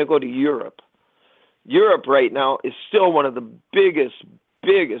 How am I going to go to Europe? Europe right now is still one of the biggest.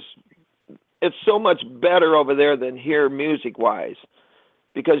 It's so much better over there than here music-wise.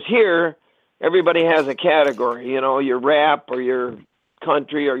 Because here, everybody has a category. You know, your rap or your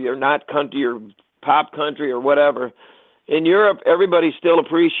country or your not country or pop country or whatever. In Europe, everybody still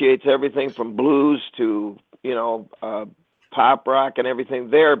appreciates everything from blues to, you know, pop rock and everything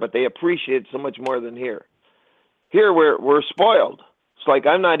there, but they appreciate so much more than here. Here, we're spoiled. It's like,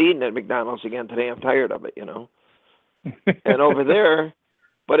 I'm not eating at McDonald's again today. I'm tired of it, you know. And over there,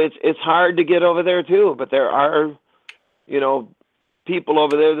 but it's hard to get over there too. But there are, you know, people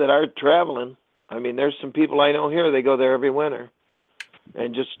over there that are traveling. I mean, there's some people I know here. They go there every winter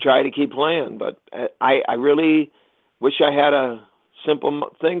and just try to keep playing. But I really wish I had a simple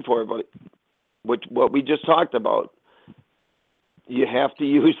thing for it, but what we just talked about. You have to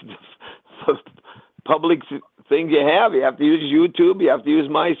use the public things you have. You have to use YouTube. You have to use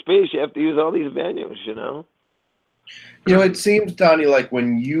MySpace. You have to use all these venues, you know? You know, it seems, Donnie, like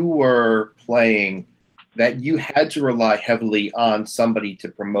when you were playing that you had to rely heavily on somebody to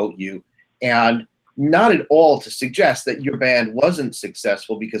promote you, and not at all to suggest that your band wasn't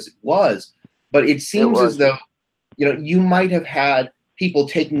successful, because it was, but it seems as though, you know, you might have had people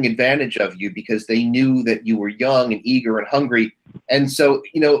taking advantage of you because they knew that you were young and eager and hungry. And so,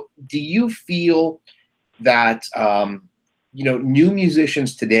 you know, do you feel that, you know, new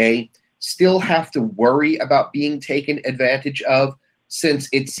musicians today still have to worry about being taken advantage of, since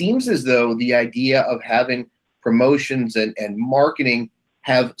it seems as though the idea of having promotions and marketing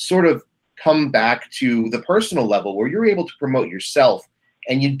have sort of come back to the personal level where you're able to promote yourself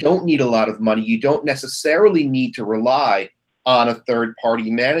and you don't need a lot of money. You don't necessarily need to rely on a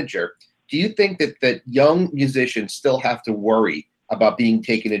third-party manager. Do you think that young musicians still have to worry about being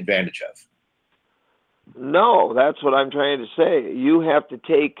taken advantage of? No, that's what I'm trying to say. You have to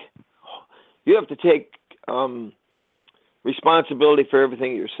take responsibility for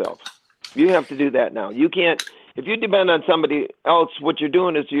everything yourself. You have to do that now. You can't, if you depend on somebody else, what you're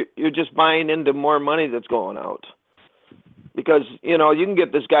doing is you're just buying into more money that's going out. Because, you know, you can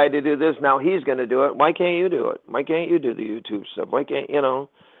get this guy to do this, now he's going to do it. Why can't you do it? Why can't you do the YouTube stuff? Why can't, you know?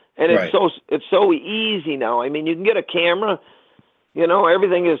 And Right. It's so easy now. I mean, you can get a camera, you know,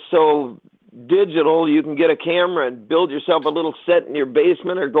 everything is so digital. You can get a camera and build yourself a little set in your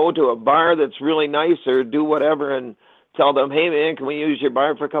basement, or go to a bar that's really nice, or do whatever and tell them, hey man, can we use your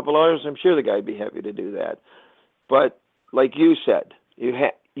bar for a couple hours? I'm sure the guy'd be happy to do that. But like you said, you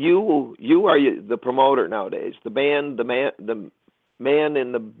are the promoter nowadays. The man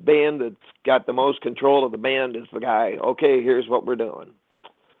in the band that's got the most control of the band is the guy. Okay, here's what we're doing.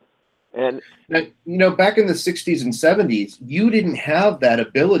 And now, you know, back in the 60s and 70s, you didn't have that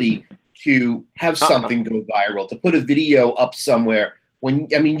ability to have something go viral, to put a video up somewhere. When,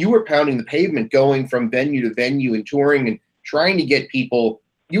 I mean, you were pounding the pavement, going from venue to venue and touring and trying to get people,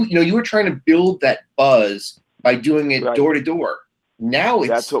 you were trying to build that buzz by doing it door to door. Now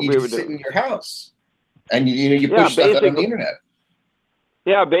it's you just sit in your house and you push stuff out on the internet.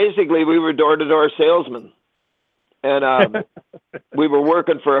 Yeah, basically we were door-to-door salesmen, and we were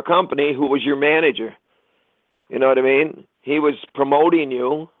working for a company who was your manager. You know what I mean? He was promoting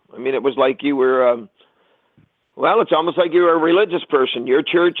you. I mean, it was like you were. Well, it's almost like you were a religious person. Your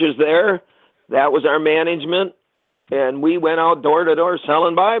church is there. That was our management, and we went out door to door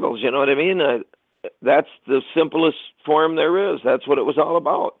selling Bibles. You know what I mean? That's the simplest form there is. That's what it was all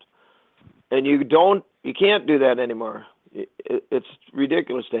about. And you can't do that anymore. It's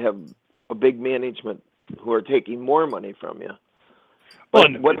ridiculous to have a big management who are taking more money from you.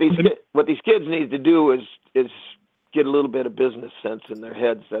 But what these kids need to do is get a little bit of business sense in their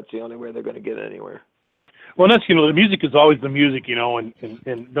heads. That's the only way they're going to get anywhere. Well, that's, the music is always the music, and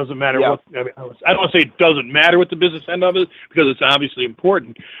it doesn't matter what, I don't want to say it doesn't matter what the business end of it, because it's obviously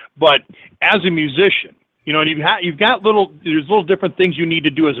important, but as a musician, and you've got there's little different things you need to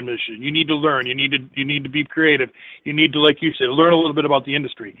do as a musician. You need to learn, you need to be creative, you need to, like you said, learn a little bit about the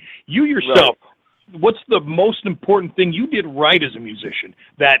industry. You yourself, what's the most important thing you did right as a musician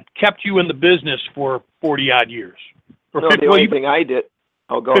that kept you in the business for 40 odd years? The only thing I did,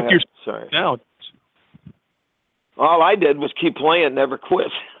 go ahead, sorry. Now, all I did was keep playing, never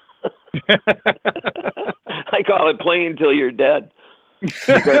quit. I call it playing till you're dead.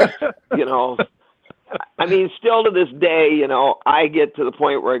 Because, I mean, still to this day, I get to the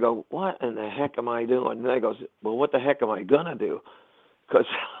point where I go, what in the heck am I doing? And then I go, well, what the heck am I going to do? Because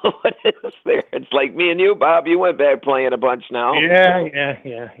what is there? It's like me and you, Bob. You went back playing a bunch now. Yeah.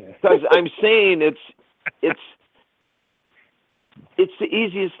 Because I'm saying it's the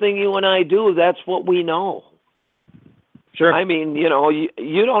easiest thing you and I do. That's what we know. Sure. I mean, you know,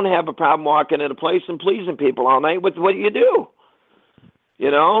 you don't have a problem walking in a place and pleasing people all night with what you do.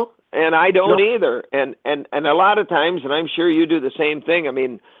 You know, and I don't either. And a lot of times, and I'm sure you do the same thing. I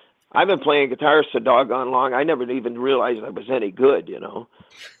mean, I've been playing guitar so doggone long, I never even realized I was any good, you know,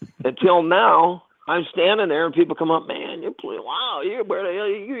 until now. I'm standing there and people come up, man, you play, wow, where the hell are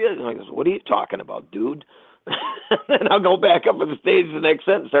you? And I go, what are you talking about, dude? And I'll go back up on the stage the next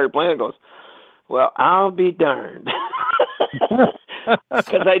set and start playing. And goes, well, I'll be darned.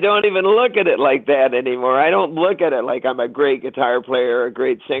 Because I don't even look at it like that anymore. I don't look at it like I'm a great guitar player or a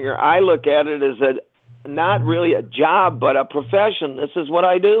great singer. I look at it as not really a job, but a profession. This is what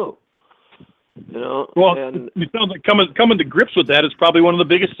I do. You know, well, it sounds like coming to grips with that is probably one of the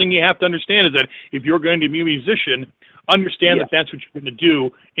biggest things you have to understand is that if you're going to be a musician, understand that that's what you're going to do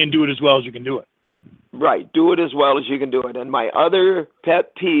and do it as well as you can do it. Right. Do it as well as you can do it. And my other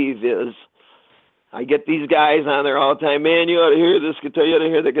pet peeve is I get these guys on there all the time, man, you ought to hear this guitar, you ought to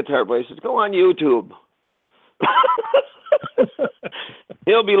hear the guitar player. Says, go on YouTube.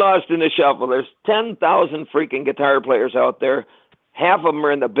 He'll be lost in the shuffle. There's 10,000 freaking guitar players out there. Half of them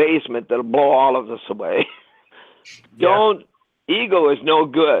are in the basement that'll blow all of us away. Ego is no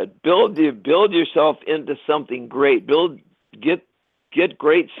good. Build yourself into something great. Get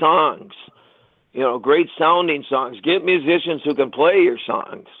great songs, you know, great sounding songs. Get musicians who can play your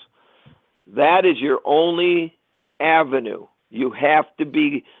songs. That is your only avenue. You have to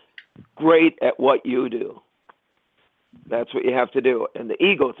be great at what you do. That's what you have to do. And the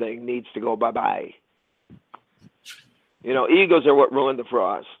ego thing needs to go bye-bye. You know, egos are what ruined the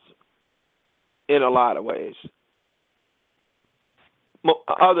Frost in a lot of ways.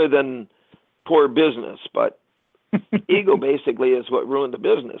 Other than poor business, but ego basically is what ruined the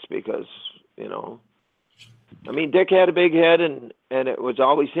business because, you know, I mean, Dick had a big head and it was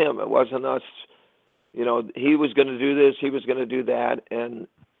always him. It wasn't us. You know, he was going to do this, he was going to do that, and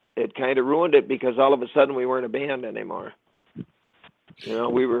it kind of ruined it because all of a sudden we weren't a band anymore. You know,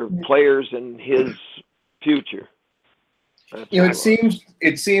 we were players in his future. You know,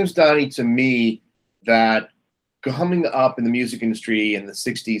 it seems, Donnie, to me that coming up in the music industry in the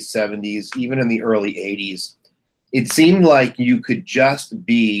 60s, 70s, even in the early 80s, it seemed like you could just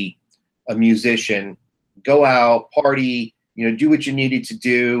be a musician, go out, party, you know, do what you needed to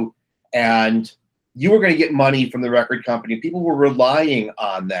do, and you were going to get money from the record company. People were relying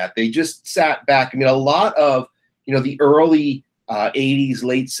on that. They just sat back. I mean, a lot of, you know, the early 80s,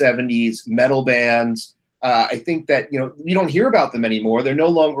 late 70s metal bands, I think that, you know, we don't hear about them anymore. They're no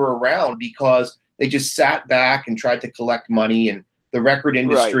longer around because they just sat back and tried to collect money. And the record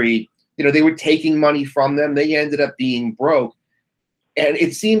industry, you know, they were taking money from them. They ended up being broke. And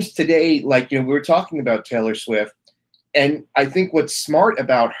it seems today, like, you know, we were talking about Taylor Swift. And I think what's smart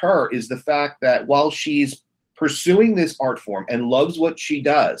about her is the fact that while she's pursuing this art form and loves what she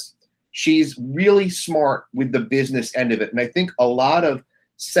does, she's really smart with the business end of it. And I think a lot of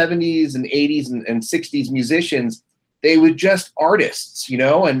 70s and 80s and 60s musicians, they were just artists, you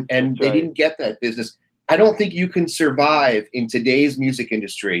know, and they didn't get that business. I don't think you can survive in today's music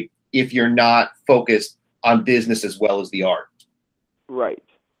industry if you're not focused on business as well as the art. Right.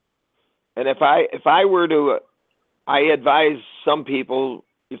 And if I were to, I advise some people,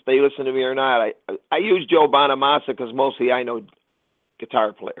 if they listen to me or not, I use Joe Bonamassa because mostly I know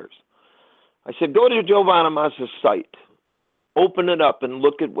guitar players. I said, go to Joe Bonamassa's site. Open it up and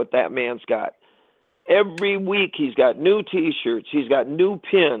look at what that man's got. Every week he's got new T-shirts. He's got new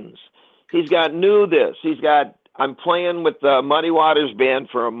pins. He's got new this. I'm playing with the Muddy Waters band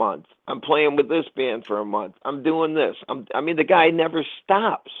for a month. I'm playing with this band for a month. I'm doing this. I mean, the guy never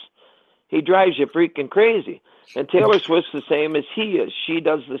stops. He drives you freaking crazy. And Taylor Swift's the same as he is. She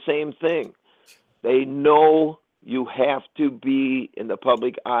does the same thing. They know you have to be in the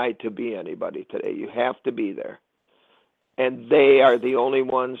public eye to be anybody today. You have to be there. And they are the only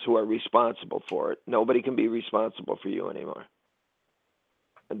ones who are responsible for it. Nobody can be responsible for you anymore.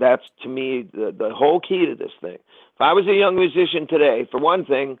 And that's, to me, the whole key to this thing. If I was a young musician today, for one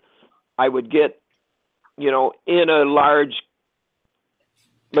thing, I would get, you know, in a large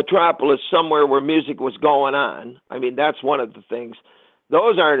metropolis somewhere where music was going on. I mean, that's one of the things.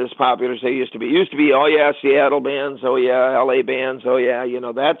 Those aren't as popular as they used to be. It used to be, oh, yeah, Seattle bands, oh, yeah, L.A. bands, oh, yeah, you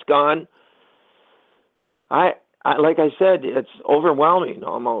know, that's gone. I like I said, it's overwhelming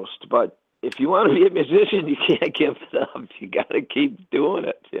almost. But if you want to be a musician, you can't give it up. You got to keep doing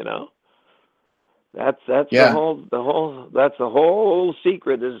it, you know. That's the whole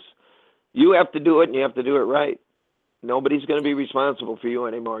secret is you have to do it and you have to do it right. Nobody's going to be responsible for you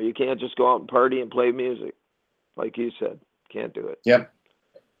anymore. You can't just go out and party and play music, like you said. Can't do it. Yep.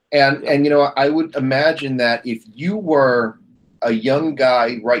 And I would imagine that if you were a young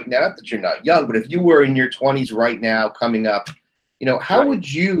guy right now, not that you're not young, but if you were in your 20s right now coming up, how Right.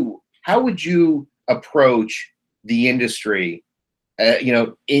 would you approach the industry,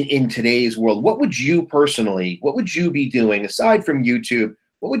 in today's world? What would you be doing aside from YouTube?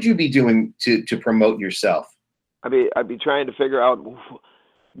 What would you be doing to promote yourself? I'd be trying to figure out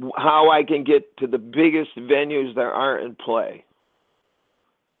how I can get to the biggest venues there are in play.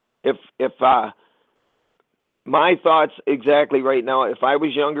 If my thoughts exactly right now, if I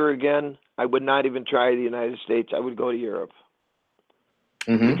was younger again, I would not even try the United States. I would go to Europe.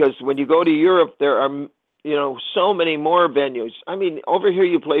 Mm-hmm. Because when you go to Europe, there are, so many more venues. I mean, over here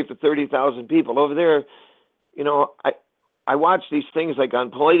you play for 30,000 people. Over there, I watch these things like on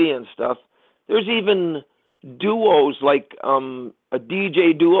Palladium and stuff. There's even duos, like a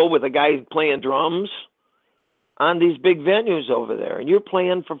DJ duo with a guy playing drums on these big venues over there. And you're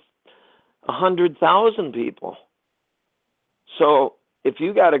playing for 100,000 people. So if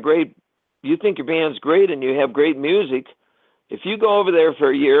you think your band's great and you have great music, if you go over there for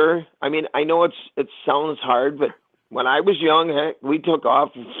a year, I mean, I know it sounds hard, but when I was young, heck, we took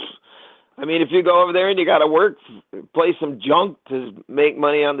off. I mean, if you go over there and you got to work, play some junk to make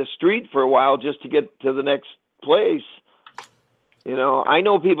money on the street for a while just to get to the next place. I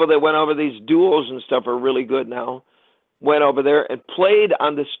know people that went over these duos and stuff are really good now, went over there and played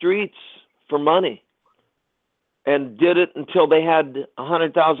on the streets for money and did it until they had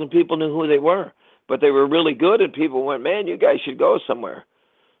 100,000 people knew who they were. But they were really good, and people went, man, you guys should go somewhere.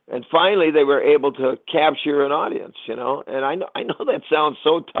 And finally, they were able to capture an audience, And I know that sounds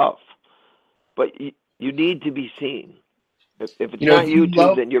so tough, but you need to be seen. If it's not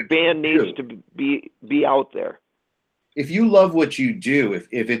YouTube, then your band needs to be out there. If you love what you do, if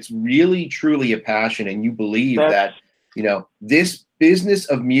it's really truly a passion, and you believe that this business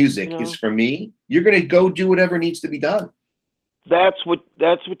of music is for me, you're going to go do whatever needs to be done. That's what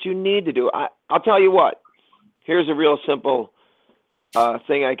you need to do. I'll tell you what. Here's a real simple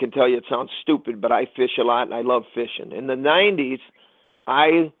thing I can tell you. It sounds stupid, but I fish a lot and I love fishing. In the 90s,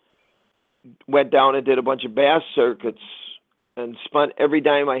 I went down and did a bunch of bass circuits and spent every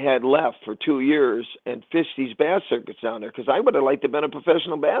dime I had left for 2 years and fished these bass circuits down there because I would have liked to have been a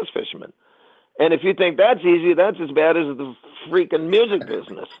professional bass fisherman. And if you think that's easy, that's as bad as the freaking music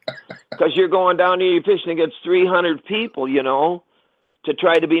business. Because you're going down there, you're fishing against 300 people, to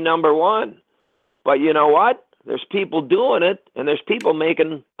try to be number one. But you know what? There's people doing it, and there's people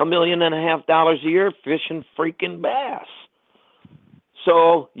making $1.5 million a year fishing freaking bass.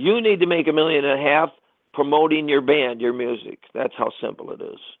 So you need to make $1.5 million promoting your band, your music. That's how simple it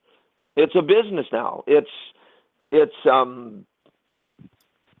is. It's a business now. It's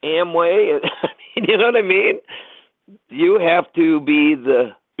Amway. You know what I mean? You have to be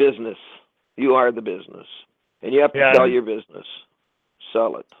the business. You are the business. And you have to sell your business.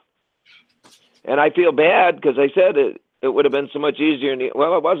 Sell it. And I feel bad because I said it would have been so much easier. It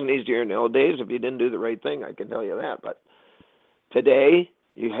wasn't easier in the old days if you didn't do the right thing. I can tell you that. But today,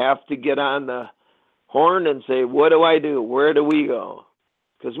 you have to get on the horn and say, what do I do? Where do we go?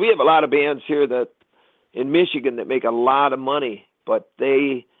 Because we have a lot of bands here in Michigan that make a lot of money, but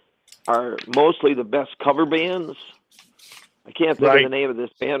they are mostly the best cover bands. I can't think of the name of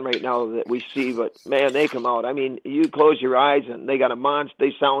this band right now that we see, but man, they come out. I mean, you close your eyes and they got a monster.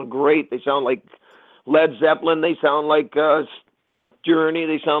 They sound great. They sound like Led Zeppelin. They sound like Journey.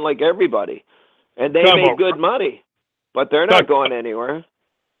 They sound like everybody, and they make good money, but they're not going anywhere.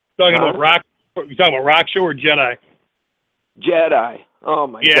 Talking about rock? You talking about Rock Show or Jedi? Jedi. Oh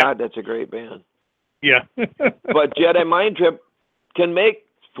my God, that's a great band. Yeah. But Jedi Mind Trip can make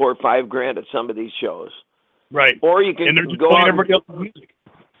 $4 or $5 grand at some of these shows. Right. Or you can and they're just go playing on. Everybody else's music.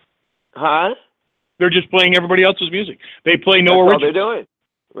 Huh? They're just playing everybody else's music. They play no That's original. all they're doing.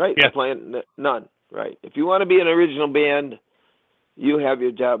 Right. Yeah. They're playing none. Right. If you want to be an original band, you have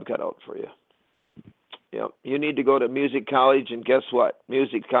your job cut out for you. Yeah. You need to go to music college, and guess what?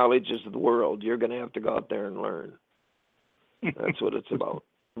 Music college is the world. You're going to have to go out there and learn. That's what it's about.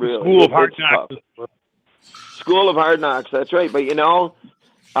 Really. School of Hard Knocks. School of Hard Knocks. That's right. But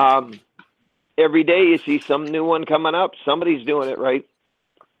every day you see some new one coming up. Somebody's doing it right.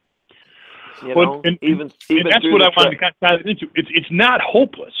 Even that's what I wanted to kind of tie into. It's not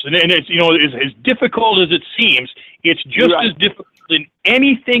hopeless, and it's as difficult as it seems. It's just as difficult in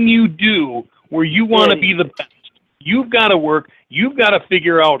anything you do where you want to be the best. You've got to work. You've got to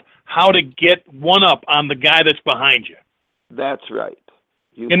figure out how to get one up on the guy that's behind you. That's right.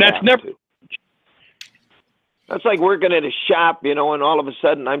 That's never. That's like working at a shop, and all of a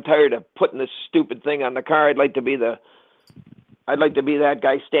sudden I'm tired of putting this stupid thing on the car. I'd like to be the I'd like to be that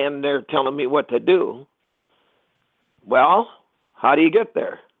guy standing there telling me what to do. Well, how do you get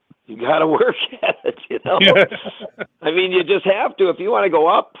there? You got to work at it, you know. I mean, you just have to. If you want to go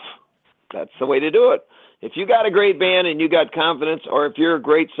up, that's the way to do it. If you got a great band and you got confidence, or if you're a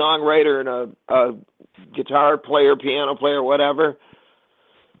great songwriter and a guitar player, piano player, whatever,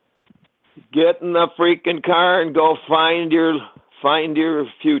 get in the freaking car and go find your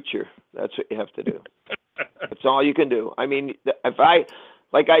future. That's what you have to do. That's all you can do. I mean,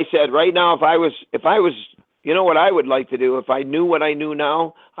 like I said, right now, if I was, you know what I would like to do? If I knew what I knew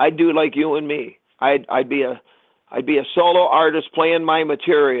now, I'd do like you and me. I'd be a solo artist playing my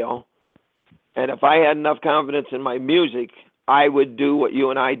material. And if I had enough confidence in my music, I would do what you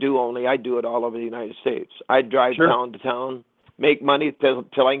and I do, only I'd do it all over the United States. I'd drive town to town, make money till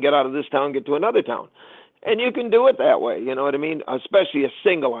I can get out of this town, get to another town. And you can do it that way, you know what I mean? Especially a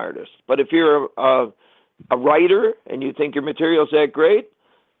single artist. But if you're a writer and you think your material's that great,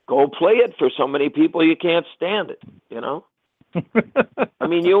 go play it for so many people you can't stand it, you know? I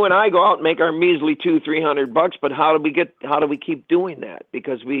mean, you and I go out and make our measly $200-300, but how do we keep doing that?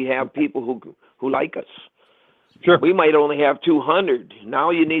 Because we have people who like us. Sure. We might only have 200.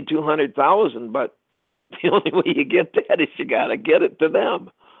 Now you need 200,000, but the only way you get that is you got to get it to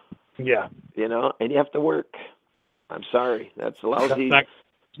them. Yeah. You know, and you have to work. I'm sorry. That's lousy.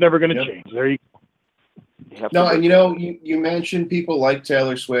 It's never going to change. There you go. And you know, you mentioned people like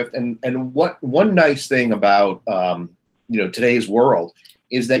Taylor Swift, and one nice thing about today's world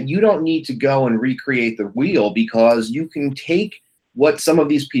is that you don't need to go and recreate the wheel, because you can take what some of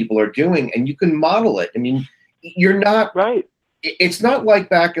these people are doing and you can model it. I mean, you're not right. It's not like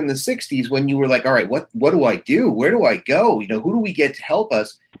back in the 60s when you were like, all right, what do I do? Where do I go? You know, who do we get to help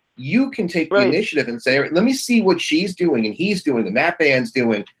us? You can take the initiative and say, all right, let me see what she's doing and he's doing and that band's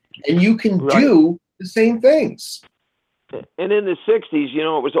doing. And you can do the same things. And in the 60s, you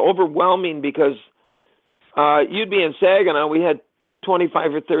know, it was overwhelming because you'd be in Saginaw, we had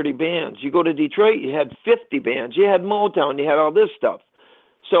 25 or 30 bands. You go to Detroit, you had 50 bands. You had Motown, you had all this stuff.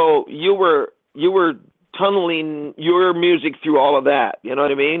 So you were tunneling your music through all of that. You know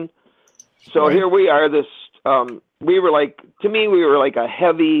what I mean? So here we are, we were like a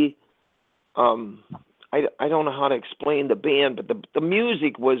heavy, I don't know how to explain the band, but the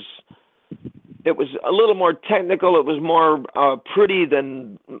music was a little more technical. It was more pretty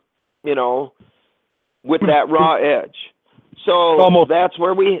than, you know, with that raw edge. So that's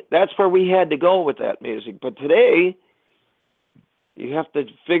where we had to go with that music. But today, you have to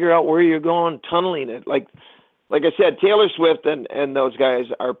figure out where you're going, tunneling it. Like I said, Taylor Swift and those guys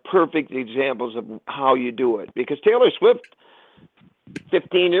are perfect examples of how you do it. Because Taylor Swift,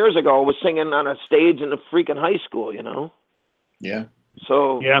 15 years ago, was singing on a stage in a freaking high school, you know? Yeah.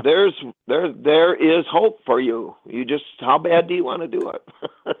 So there is hope for you. You just, how bad do you want to do it?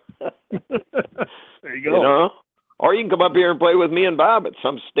 There you go. You know? Or you can come up here and play with me and Bob at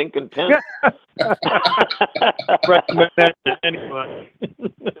some stinking tent. Anyway.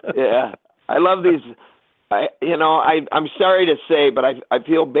 Yeah. I love these. I'm sorry to say, but I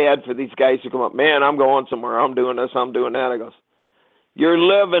feel bad for these guys who come up, man, I'm going somewhere. I'm doing this. I'm doing that. I goes, you're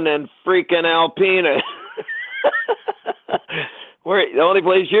living in freaking Alpena. Where the only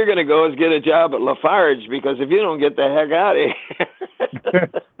place you're going to go is get a job at Lafarge, because if you don't get the heck out of here.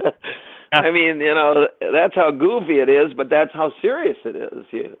 I mean, you know, that's how goofy it is, but that's how serious it is.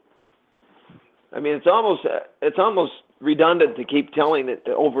 I mean, it's almost redundant to keep telling it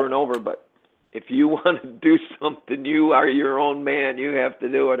over and over, but if you want to do something, you are your own man. You have to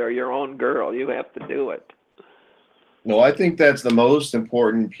do it, or your own girl. You have to do it. No, I think that's the most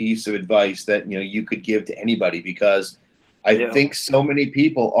important piece of advice that, you know, you could give to anybody, because I think so many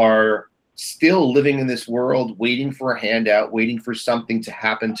people are still living in this world, waiting for a handout, waiting for something to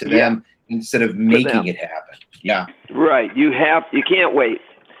happen to them instead of making it happen. Yeah. Right. You can't wait.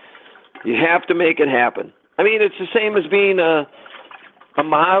 You have to make it happen. I mean, it's the same as being a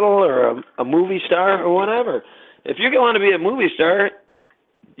model or a movie star or whatever. If you want to be a movie star,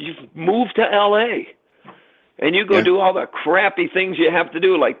 you move to LA and you go do all the crappy things you have to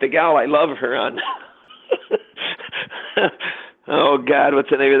do, like the gal I love her on. Oh God, what's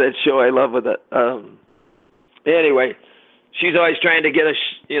the name of that show I love with it? Anyway, she's always trying to get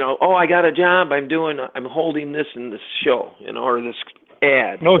I got a job. I'm holding this in this show, you know, or this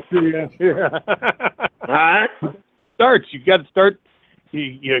ad. No, yeah. Huh? Starts. You got to start.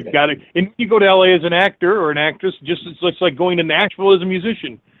 You got to, and you go to LA as an actor or an actress. Just it's like going to Nashville as a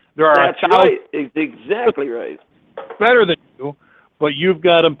musician. That's right. It's exactly right. Better than you, but you've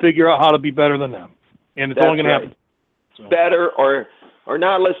got to figure out how to be better than them, and it's only going to happen. So. Better, or or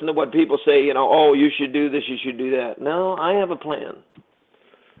not listen to what people say, oh, you should do this, you should do that. No, I have a plan.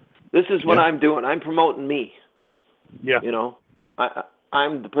 This is what I'm doing. I'm promoting me. Yeah.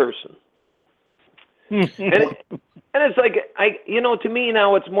 I'm the person. and it's like, to me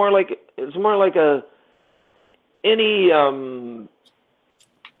now, it's more like any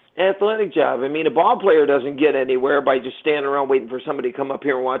athletic job. I mean, a ball player doesn't get anywhere by just standing around waiting for somebody to come up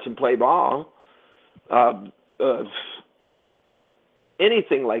here and watch him play ball.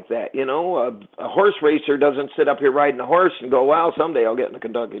 Anything like that, a horse racer doesn't sit up here riding a horse and go, well, someday I'll get in the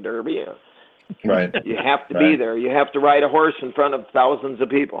Kentucky Derby. Right. You have to be there. You have to ride a horse in front of thousands of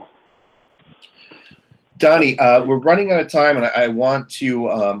people. Donnie, we're running out of time, and I want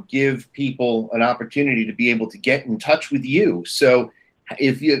to give people an opportunity to be able to get in touch with you. So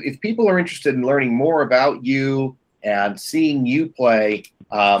if people are interested in learning more about you and seeing you play,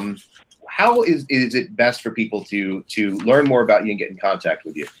 how is it best for people to learn more about you and get in contact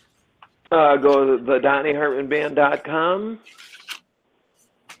with you? Go to the DonnieHartmanBand.com.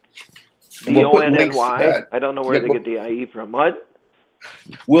 We'll put links to DONNY. that. I don't know where they get the IE from. What?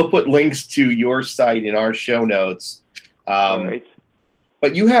 We'll put links to your site in our show notes. All right.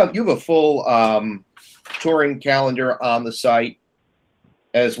 But you have a full touring calendar on the site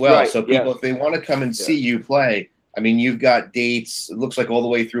as well. Right, So people, if they want to come and see you play, I mean, you've got dates, it looks like all the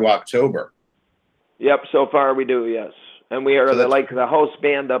way through October. Yep, so far we do, yes. And we are the host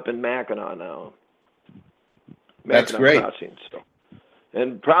band up in Mackinac now. That's great. Crossing, so.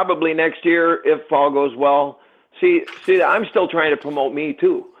 And probably next year, if all goes well. See, I'm still trying to promote me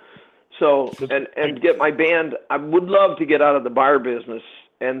too. So, and get my band. I would love to get out of the bar business.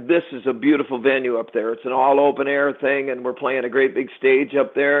 And this is a beautiful venue up there. It's an all open air thing, and we're playing a great big stage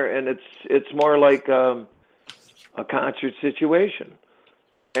up there. And it's more like a concert situation.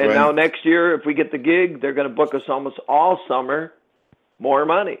 And Right. now next year, if we get the gig, they're going to book us almost all summer, more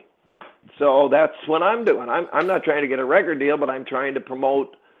money. So that's what I'm doing. I'm not trying to get a record deal, but I'm trying to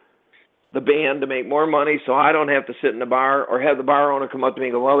promote the band to make more money so I don't have to sit in the bar or have the bar owner come up to me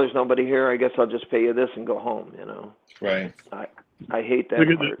and go, well, there's nobody here. I guess I'll just pay you this and go home, Right. I hate that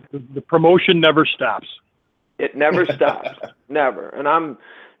part. The promotion never stops. It never stops. Never. And I'm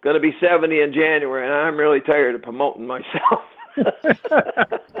going to be 70 in January, and I'm really tired of promoting myself.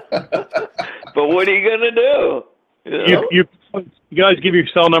 But what are you going to do? You guys give your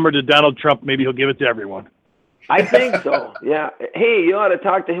cell number to Donald Trump. Maybe he'll give it to everyone. I think so, yeah. Hey, you ought to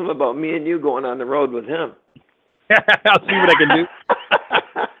talk to him about me and you going on the road with him. I'll see what I can do.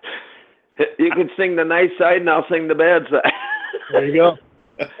 You can sing the nice side, and I'll sing the bad side. There you go.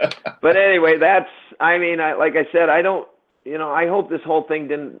 But anyway, like I said, I don't, I hope this whole thing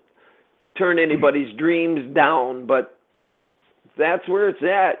didn't turn anybody's dreams down, but that's where it's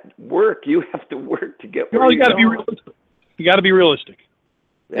at. Work. You have to work to get where you got to be realistic. You got to be realistic.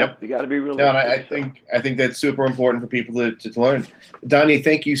 Yep. You got to be realistic. No, and I think that's super important for people to learn. Donnie,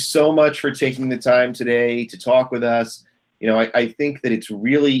 thank you so much for taking the time today to talk with us. I think that it's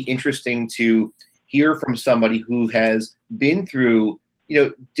really interesting to hear from somebody who has been through,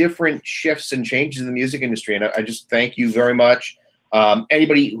 different shifts and changes in the music industry. And I just thank you very much.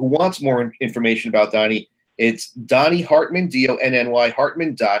 Anybody who wants more information about Donnie, it's Donnie Hartman, DONNY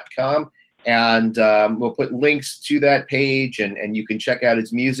Hartman.com. And we'll put links to that page, and you can check out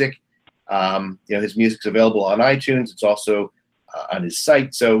his music. His music's available on iTunes. It's also on his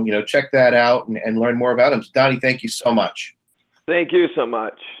site. So, check that out and learn more about him. So, Donnie, thank you so much. Thank you so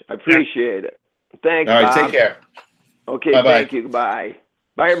much. I appreciate it. Thanks, All right, Bob. take care. Okay, Bye-bye. Thank you. Bye.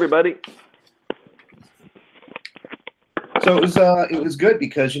 Bye, everybody. So it was good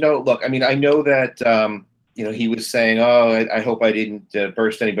because, look, I mean, I know that, he was saying, oh, I hope I didn't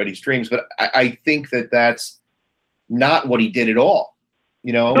burst anybody's dreams. But I think that that's not what he did at all.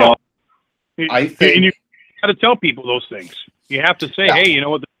 No. I think. And you got to tell people those things. You have to say, hey, you know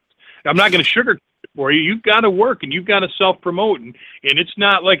what? I'm not going to sugarcoat it for you. You've got to work and you've got to self-promote. And it's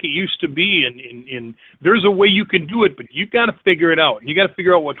not like it used to be. And there's a way you can do it, but you've got to figure it out. And you got to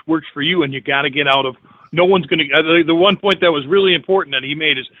figure out what works for you. And you got to get out of. No one's going to. The one point that was really important that he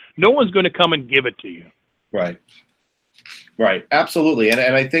made is no one's going to come and give it to you. Right. Absolutely. And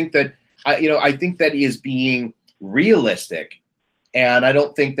I think that, I think that is being realistic. And I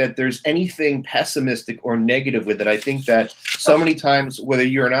don't think that there's anything pessimistic or negative with it. I think that so many times, whether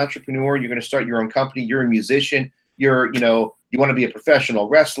you're an entrepreneur, you're going to start your own company, you're a musician, you want to be a professional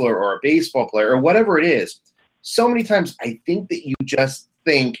wrestler or a baseball player or whatever it is. So many times I think that you just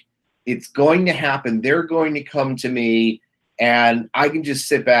think it's going to happen. They're going to come to me and I can just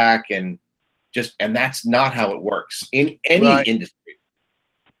sit back and that's not how it works in any industry.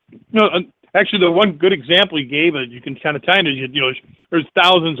 No, Actually, the one good example you gave, you can kind of tie into, there's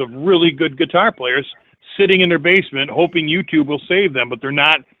thousands of really good guitar players sitting in their basement hoping YouTube will save them, but they're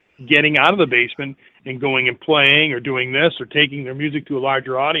not getting out of the basement and going and playing or doing this or taking their music to a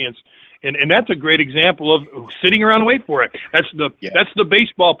larger audience. And that's a great example of sitting around and wait for it. That's the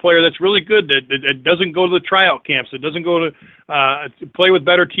baseball player that's really good that doesn't go to the tryout camps, that doesn't go to play with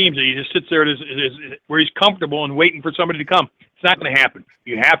better teams, that he just sits there where he's comfortable and waiting for somebody to come. It's not going to happen.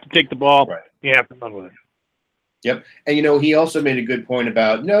 You have to take the ball. Right. You have to run with it. Yep. And, he also made a good point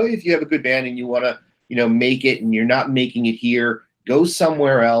about, if you have a good band and you want to, make it and you're not making it here, go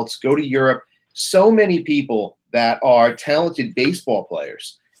somewhere else, go to Europe. So many people that are talented baseball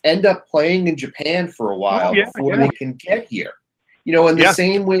players end up playing in Japan for a while before they can get here. And the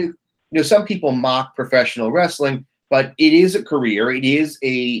same with, some people mock professional wrestling, but it is a career. It is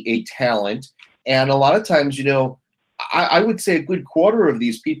a talent. And a lot of times, I would say a good quarter of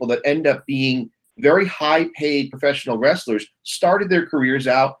these people that end up being very high paid professional wrestlers started their careers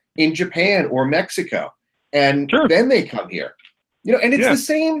out in Japan or Mexico. And then they come here, and it's the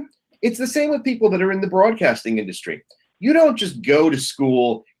same. It's the same with people that are in the broadcasting industry. You don't just go to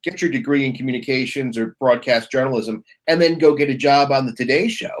school, get your degree in communications or broadcast journalism, and then go get a job on the Today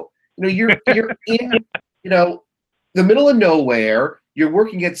Show. You're in, the middle of nowhere. You're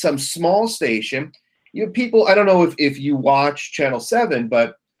working at some small station. People, I don't know if you watch Channel 7,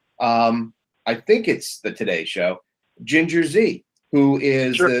 but I think it's the Today Show. Ginger Z, who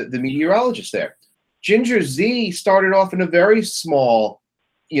is the meteorologist there. Ginger Z started off in a very small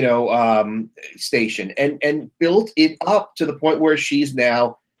station and built it up to the point where she's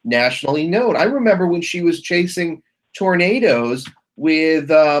now nationally known. I remember when she was chasing tornadoes with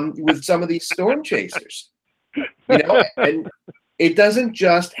some of these storm chasers, and it doesn't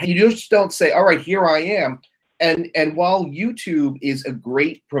you just don't say, all right, here I am. And while YouTube is a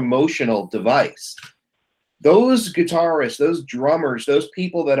great promotional device, those guitarists, those drummers, those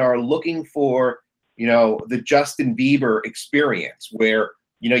people that are looking for, the Justin Bieber experience where,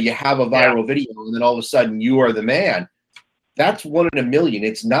 you have a viral video and then all of a sudden you are the man. That's 1 in a million.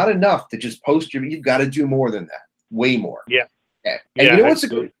 It's not enough to just post you've got to do more than that. Way more. Yeah. And what's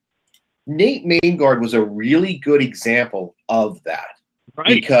good? Nate Maingard was a really good example of that. Right.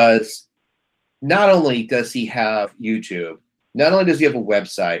 Because not only does he have YouTube, not only does he have a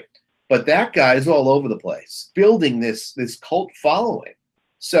website, but that guy is all over the place building this cult following.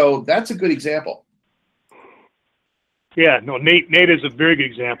 So that's a good example. Yeah, no, Nate is a very good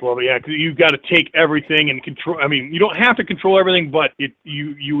example of it. Yeah, because you've got to take everything and control. I mean, you don't have to control everything, but if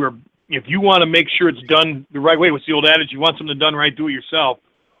you want to make sure it's done the right way, what's the old adage? You want something done right, do it yourself.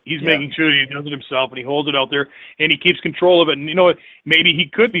 He's making sure that he does it himself and he holds it out there and he keeps control of it. And maybe he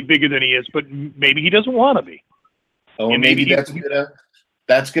could be bigger than he is, but maybe he doesn't want to be. Oh, and maybe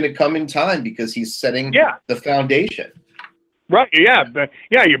that's gonna come in time because he's setting the foundation. Right. Yeah.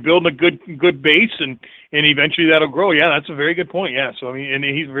 You're building a good base and eventually that'll grow. Yeah. That's a very good point. Yeah. So, I mean, and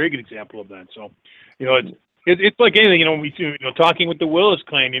he's a very good example of that. So, it's like anything, we talking with the Willis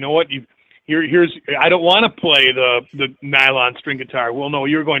clan, here's, I don't want to play the nylon string guitar. Well, no,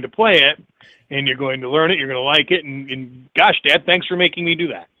 you're going to play it and you're going to learn it. You're going to like it. And gosh, Dad, thanks for making me do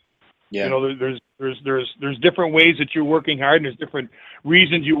that. Yeah. There's different ways that you're working hard and there's different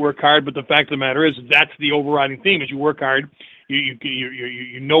reasons you work hard. But the fact of the matter is that's the overriding theme is you work hard.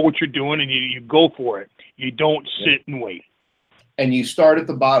 You know what you're doing and you go for it. You don't sit and wait. And you start at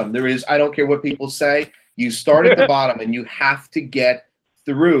the bottom. I don't care what people say. You start at the bottom and you have to get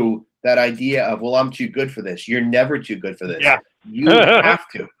through that idea of, well, I'm too good for this. You're never too good for this. Yeah. You have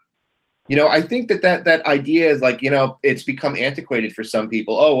to. I think that idea is like, it's become antiquated for some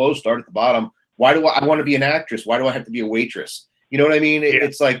people. Start at the bottom. Why do I want to be an actress? Why do I have to be a waitress? You know what I mean? Yeah.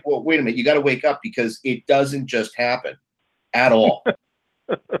 It's like, well, wait a minute. You got to wake up because it doesn't just happen at all.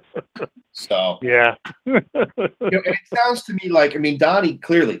 So, yeah. It sounds to me like, Donnie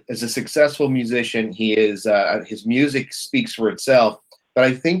clearly is a successful musician. He is, his music speaks for itself. But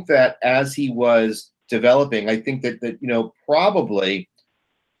I think that as he was developing, I think that probably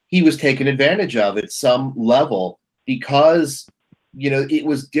he was taken advantage of at some level because, it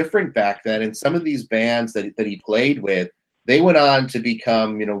was different back then. And some of these bands that he played with, they went on to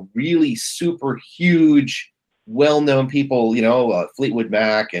become, really super huge, well-known people, Fleetwood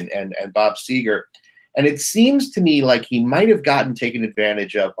Mac and Bob Seger. And it seems to me like he might have gotten taken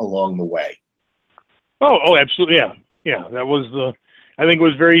advantage of along the way. Oh, absolutely. Yeah. Yeah. That was I think it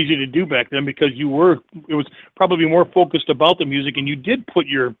was very easy to do back then because it was probably more focused about the music and you did put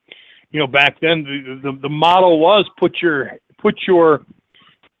your, back then the model was put your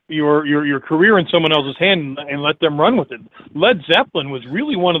your career in someone else's hand and let them run with it. Led Zeppelin was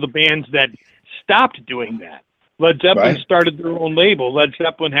really one of the bands that stopped doing that. Led Zeppelin started their own label. Led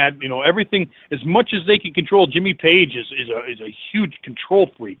Zeppelin had, everything as much as they could control. Jimmy Page is a huge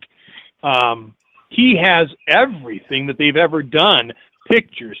control freak. He has everything that they've ever done,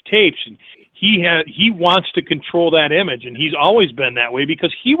 pictures, tapes, and he wants to control that image, and he's always been that way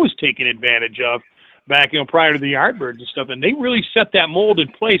because he was taken advantage of back, prior to the Yardbirds and stuff, and they really set that mold in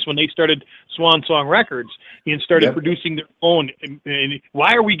place when they started Swan Song Records and started producing their own. And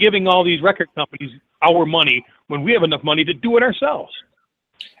why are we giving all these record companies our money when we have enough money to do it ourselves?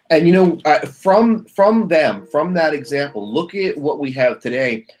 And from that example, look at what we have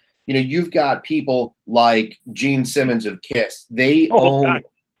today. You've got people like Gene Simmons of Kiss. They own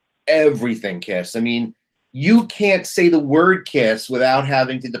everything Kiss. I mean, you can't say the word Kiss without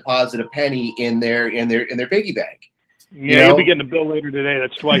having to deposit a penny in their piggy bank. Yeah, you'll be getting a bill later today.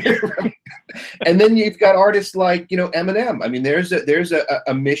 That's twice. And then you've got artists like Eminem. I mean, there's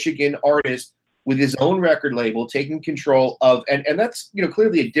a Michigan artist with his own record label taking control of, and that's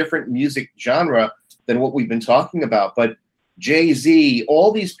clearly a different music genre than what we've been talking about. But Jay-Z,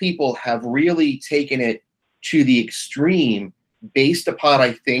 all these people have really taken it to the extreme based upon,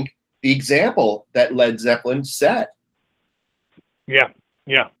 I think, the example that Led Zeppelin set. Yeah.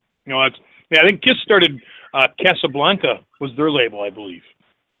 I think Kiss started Casablanca was their label, I believe.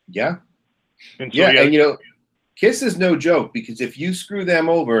 Yeah. And so, and Kiss is no joke because if you screw them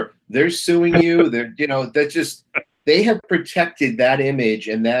over, they're suing you. They're they have protected that image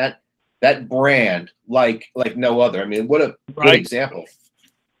and that brand like no other. I mean, what a good example.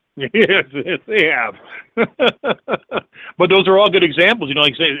 Yes, they have. But those are all good examples.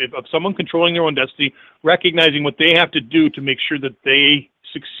 Like I say, of someone controlling their own destiny, recognizing what they have to do to make sure that they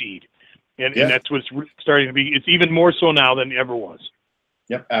succeed. And that's what's starting to be. It's even more so now than it ever was.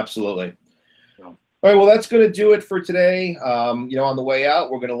 Yep, absolutely. All right, well, that's going to do it for today. On the way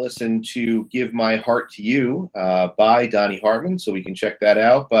out, we're going to listen to Give My Heart to You by Donny Hartman, so we can check that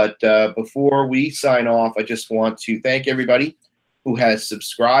out. But before we sign off, I just want to thank everybody who has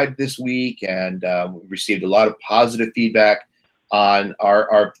subscribed this week, and received a lot of positive feedback on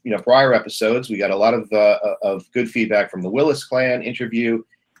our prior episodes. We got a lot of good feedback from the Willis Clan interview,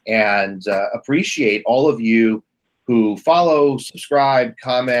 and appreciate all of you who follow, subscribe,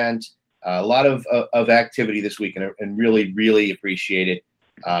 comment. A lot of activity this week, and really, really appreciate it.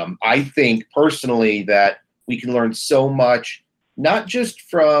 I think personally that we can learn so much, not just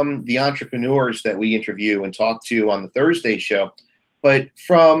from the entrepreneurs that we interview and talk to on the Thursday show, but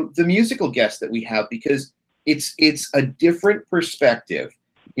from the musical guests that we have, because it's a different perspective.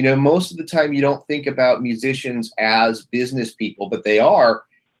 Most of the time you don't think about musicians as business people, but they are,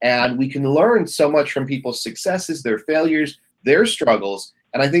 and we can learn so much from people's successes, their failures, their struggles.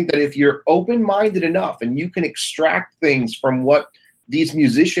 And I think that if you're open-minded enough and you can extract things from what these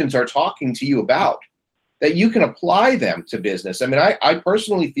musicians are talking to you about, that you can apply them to business. I mean, I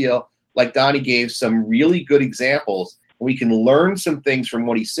personally feel like Donny gave some really good examples. We can learn some things from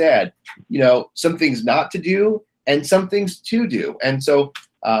what he said, some things not to do and some things to do. And so,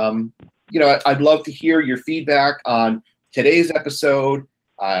 I'd love to hear your feedback on today's episode,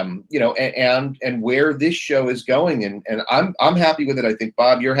 and where this show is going. And I'm happy with it. I think,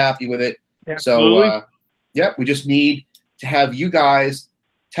 Bob, you're happy with it. Absolutely. So, we just need to have you guys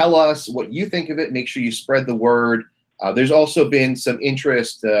tell us what you think of it. Make sure you spread the word. There's also been some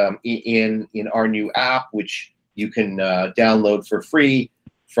interest in our new app, which you can download for free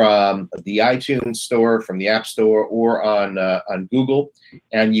from the iTunes store, from the App Store, or on Google,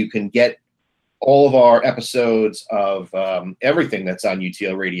 and you can get all of our episodes of everything that's on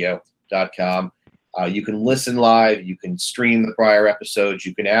utlradio.com. You can listen live, you can stream the prior episodes,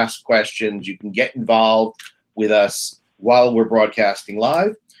 you can ask questions, you can get involved with us while we're broadcasting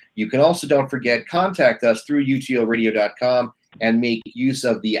live. You can also, don't forget, contact us through utlradio.com and make use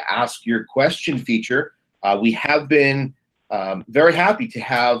of the Ask Your Question feature. We have been very happy to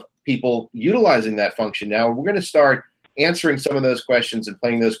have people utilizing that function now. We're going to start answering some of those questions and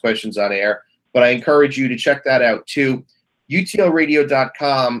playing those questions on air, but I encourage you to check that out too.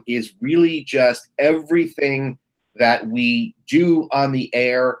 utlradio.com is really just everything that we do on the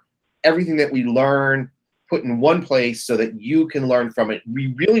air, everything that we learn, put in one place so that you can learn from it.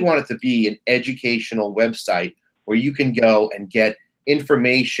 We really want it to be an educational website where you can go and get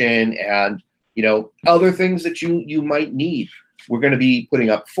information and other things that you might need. We're going to be putting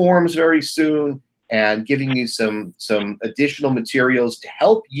up forums very soon and giving you some additional materials to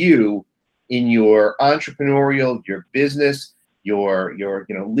help you in your entrepreneurial, your business, your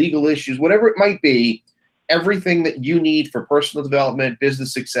legal issues, whatever it might be. everything that you need for personal development,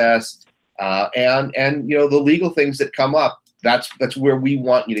 business success, and the legal things that come up. That's where we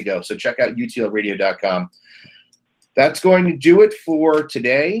want you to go. So check out utlradio.com. That's going to do it for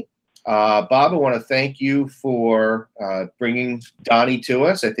today. Bob, I want to thank you for bringing Donnie to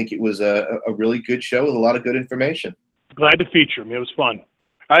us. I think it was a really good show with a lot of good information. Glad to feature him. It was fun.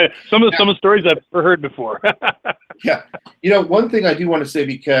 Some of the stories I've never heard before. Yeah. One thing I do want to say,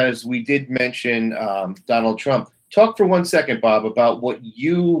 because we did mention Donald Trump, talk for 1 second, Bob, about what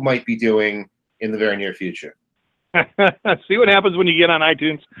you might be doing in the very near future. See what happens when you get on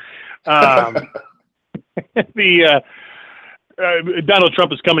iTunes. Donald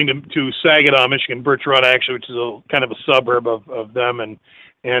Trump is coming to Saginaw, Michigan, Birch Run, actually, which is a kind of a suburb of them,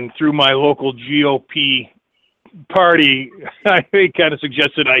 and through my local GOP party, they kind of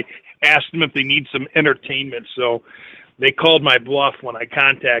suggested I asked them if they need some entertainment. So they called my bluff when I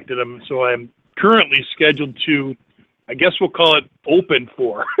contacted them. So I'm currently scheduled to, I guess we'll call it, open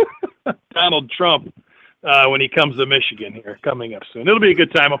for Donald Trump when he comes to Michigan here coming up soon. It'll be a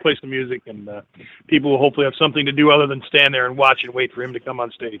good time. I'll play some music, and people will hopefully have something to do other than stand there and watch and wait for him to come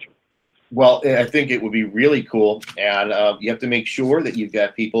on stage. Well, I think it would be really cool, and you have to make sure that you've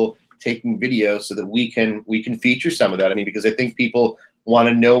got people taking videos so that we can feature some of that. I mean, because I think people want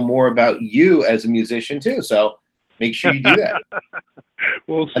to know more about you as a musician too. So make sure you do that.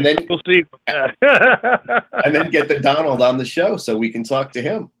 We'll see. And then and then get the Donald on the show so we can talk to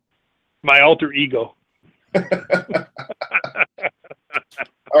him. My alter ego.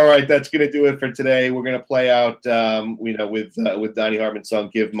 All right, that's going to do it for today. We're going to play out, with Donnie Hartman's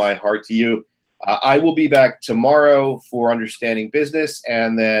song "Give My Heart to You." I will be back tomorrow for Understanding Business,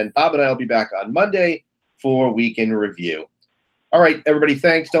 and then Bob and I will be back on Monday for Weekend Review. All right, everybody,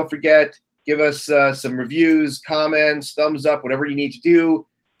 thanks. Don't forget, give us some reviews, comments, thumbs up, whatever you need to do.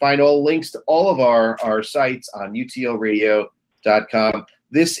 Find all links to all of our sites on utlradio.com.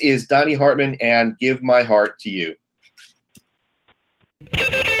 This is Donnie Hartman and Give My Heart to You.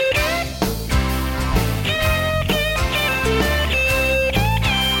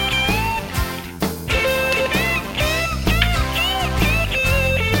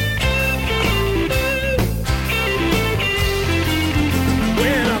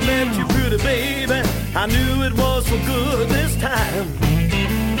 I knew it was for good this time.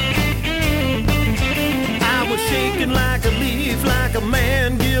 I was shaking like a leaf, like a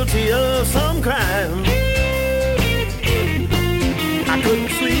man guilty of some crime. I couldn't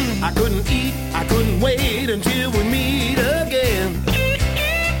sleep, I couldn't eat, I couldn't wait until we meet again.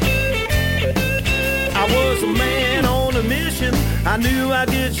 I was a man on a mission, I knew I'd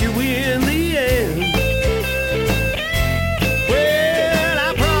get you in the end.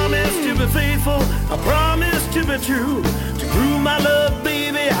 Faithful, I promise to be true. To prove my love,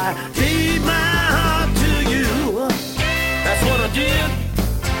 baby, I gave my heart to you. That's what I did.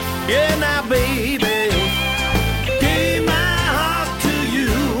 Yeah, now, baby, gave my heart to you.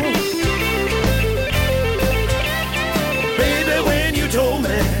 Baby, when you told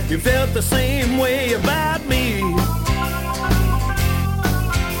me you felt the same way about me,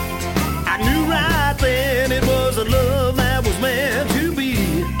 I knew right then it was a love that was meant to be.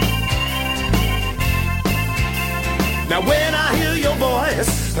 Now when I hear your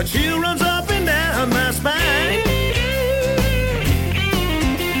voice, a chill runs up and down my spine.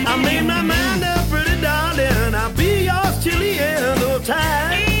 I made my mind up, pretty darling, I'll be yours till the end of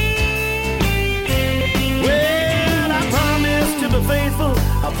time. Well, I promise to be faithful,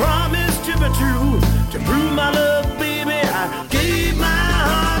 I promise to be true. To prove my love, baby, I gave my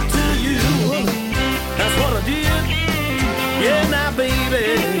heart to you. That's what I did. Yeah, now,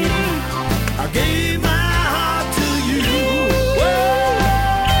 baby, I gave my heart to you.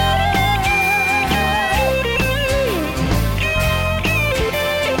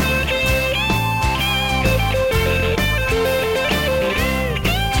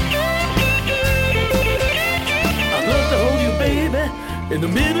 I'd love to hold you, baby, in the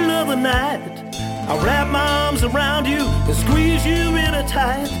middle of the night. I'll wrap my arms around you and squeeze you in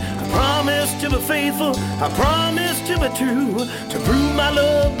tight. I promise to be faithful, I promise to be true. To prove my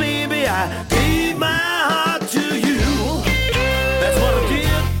love, baby, I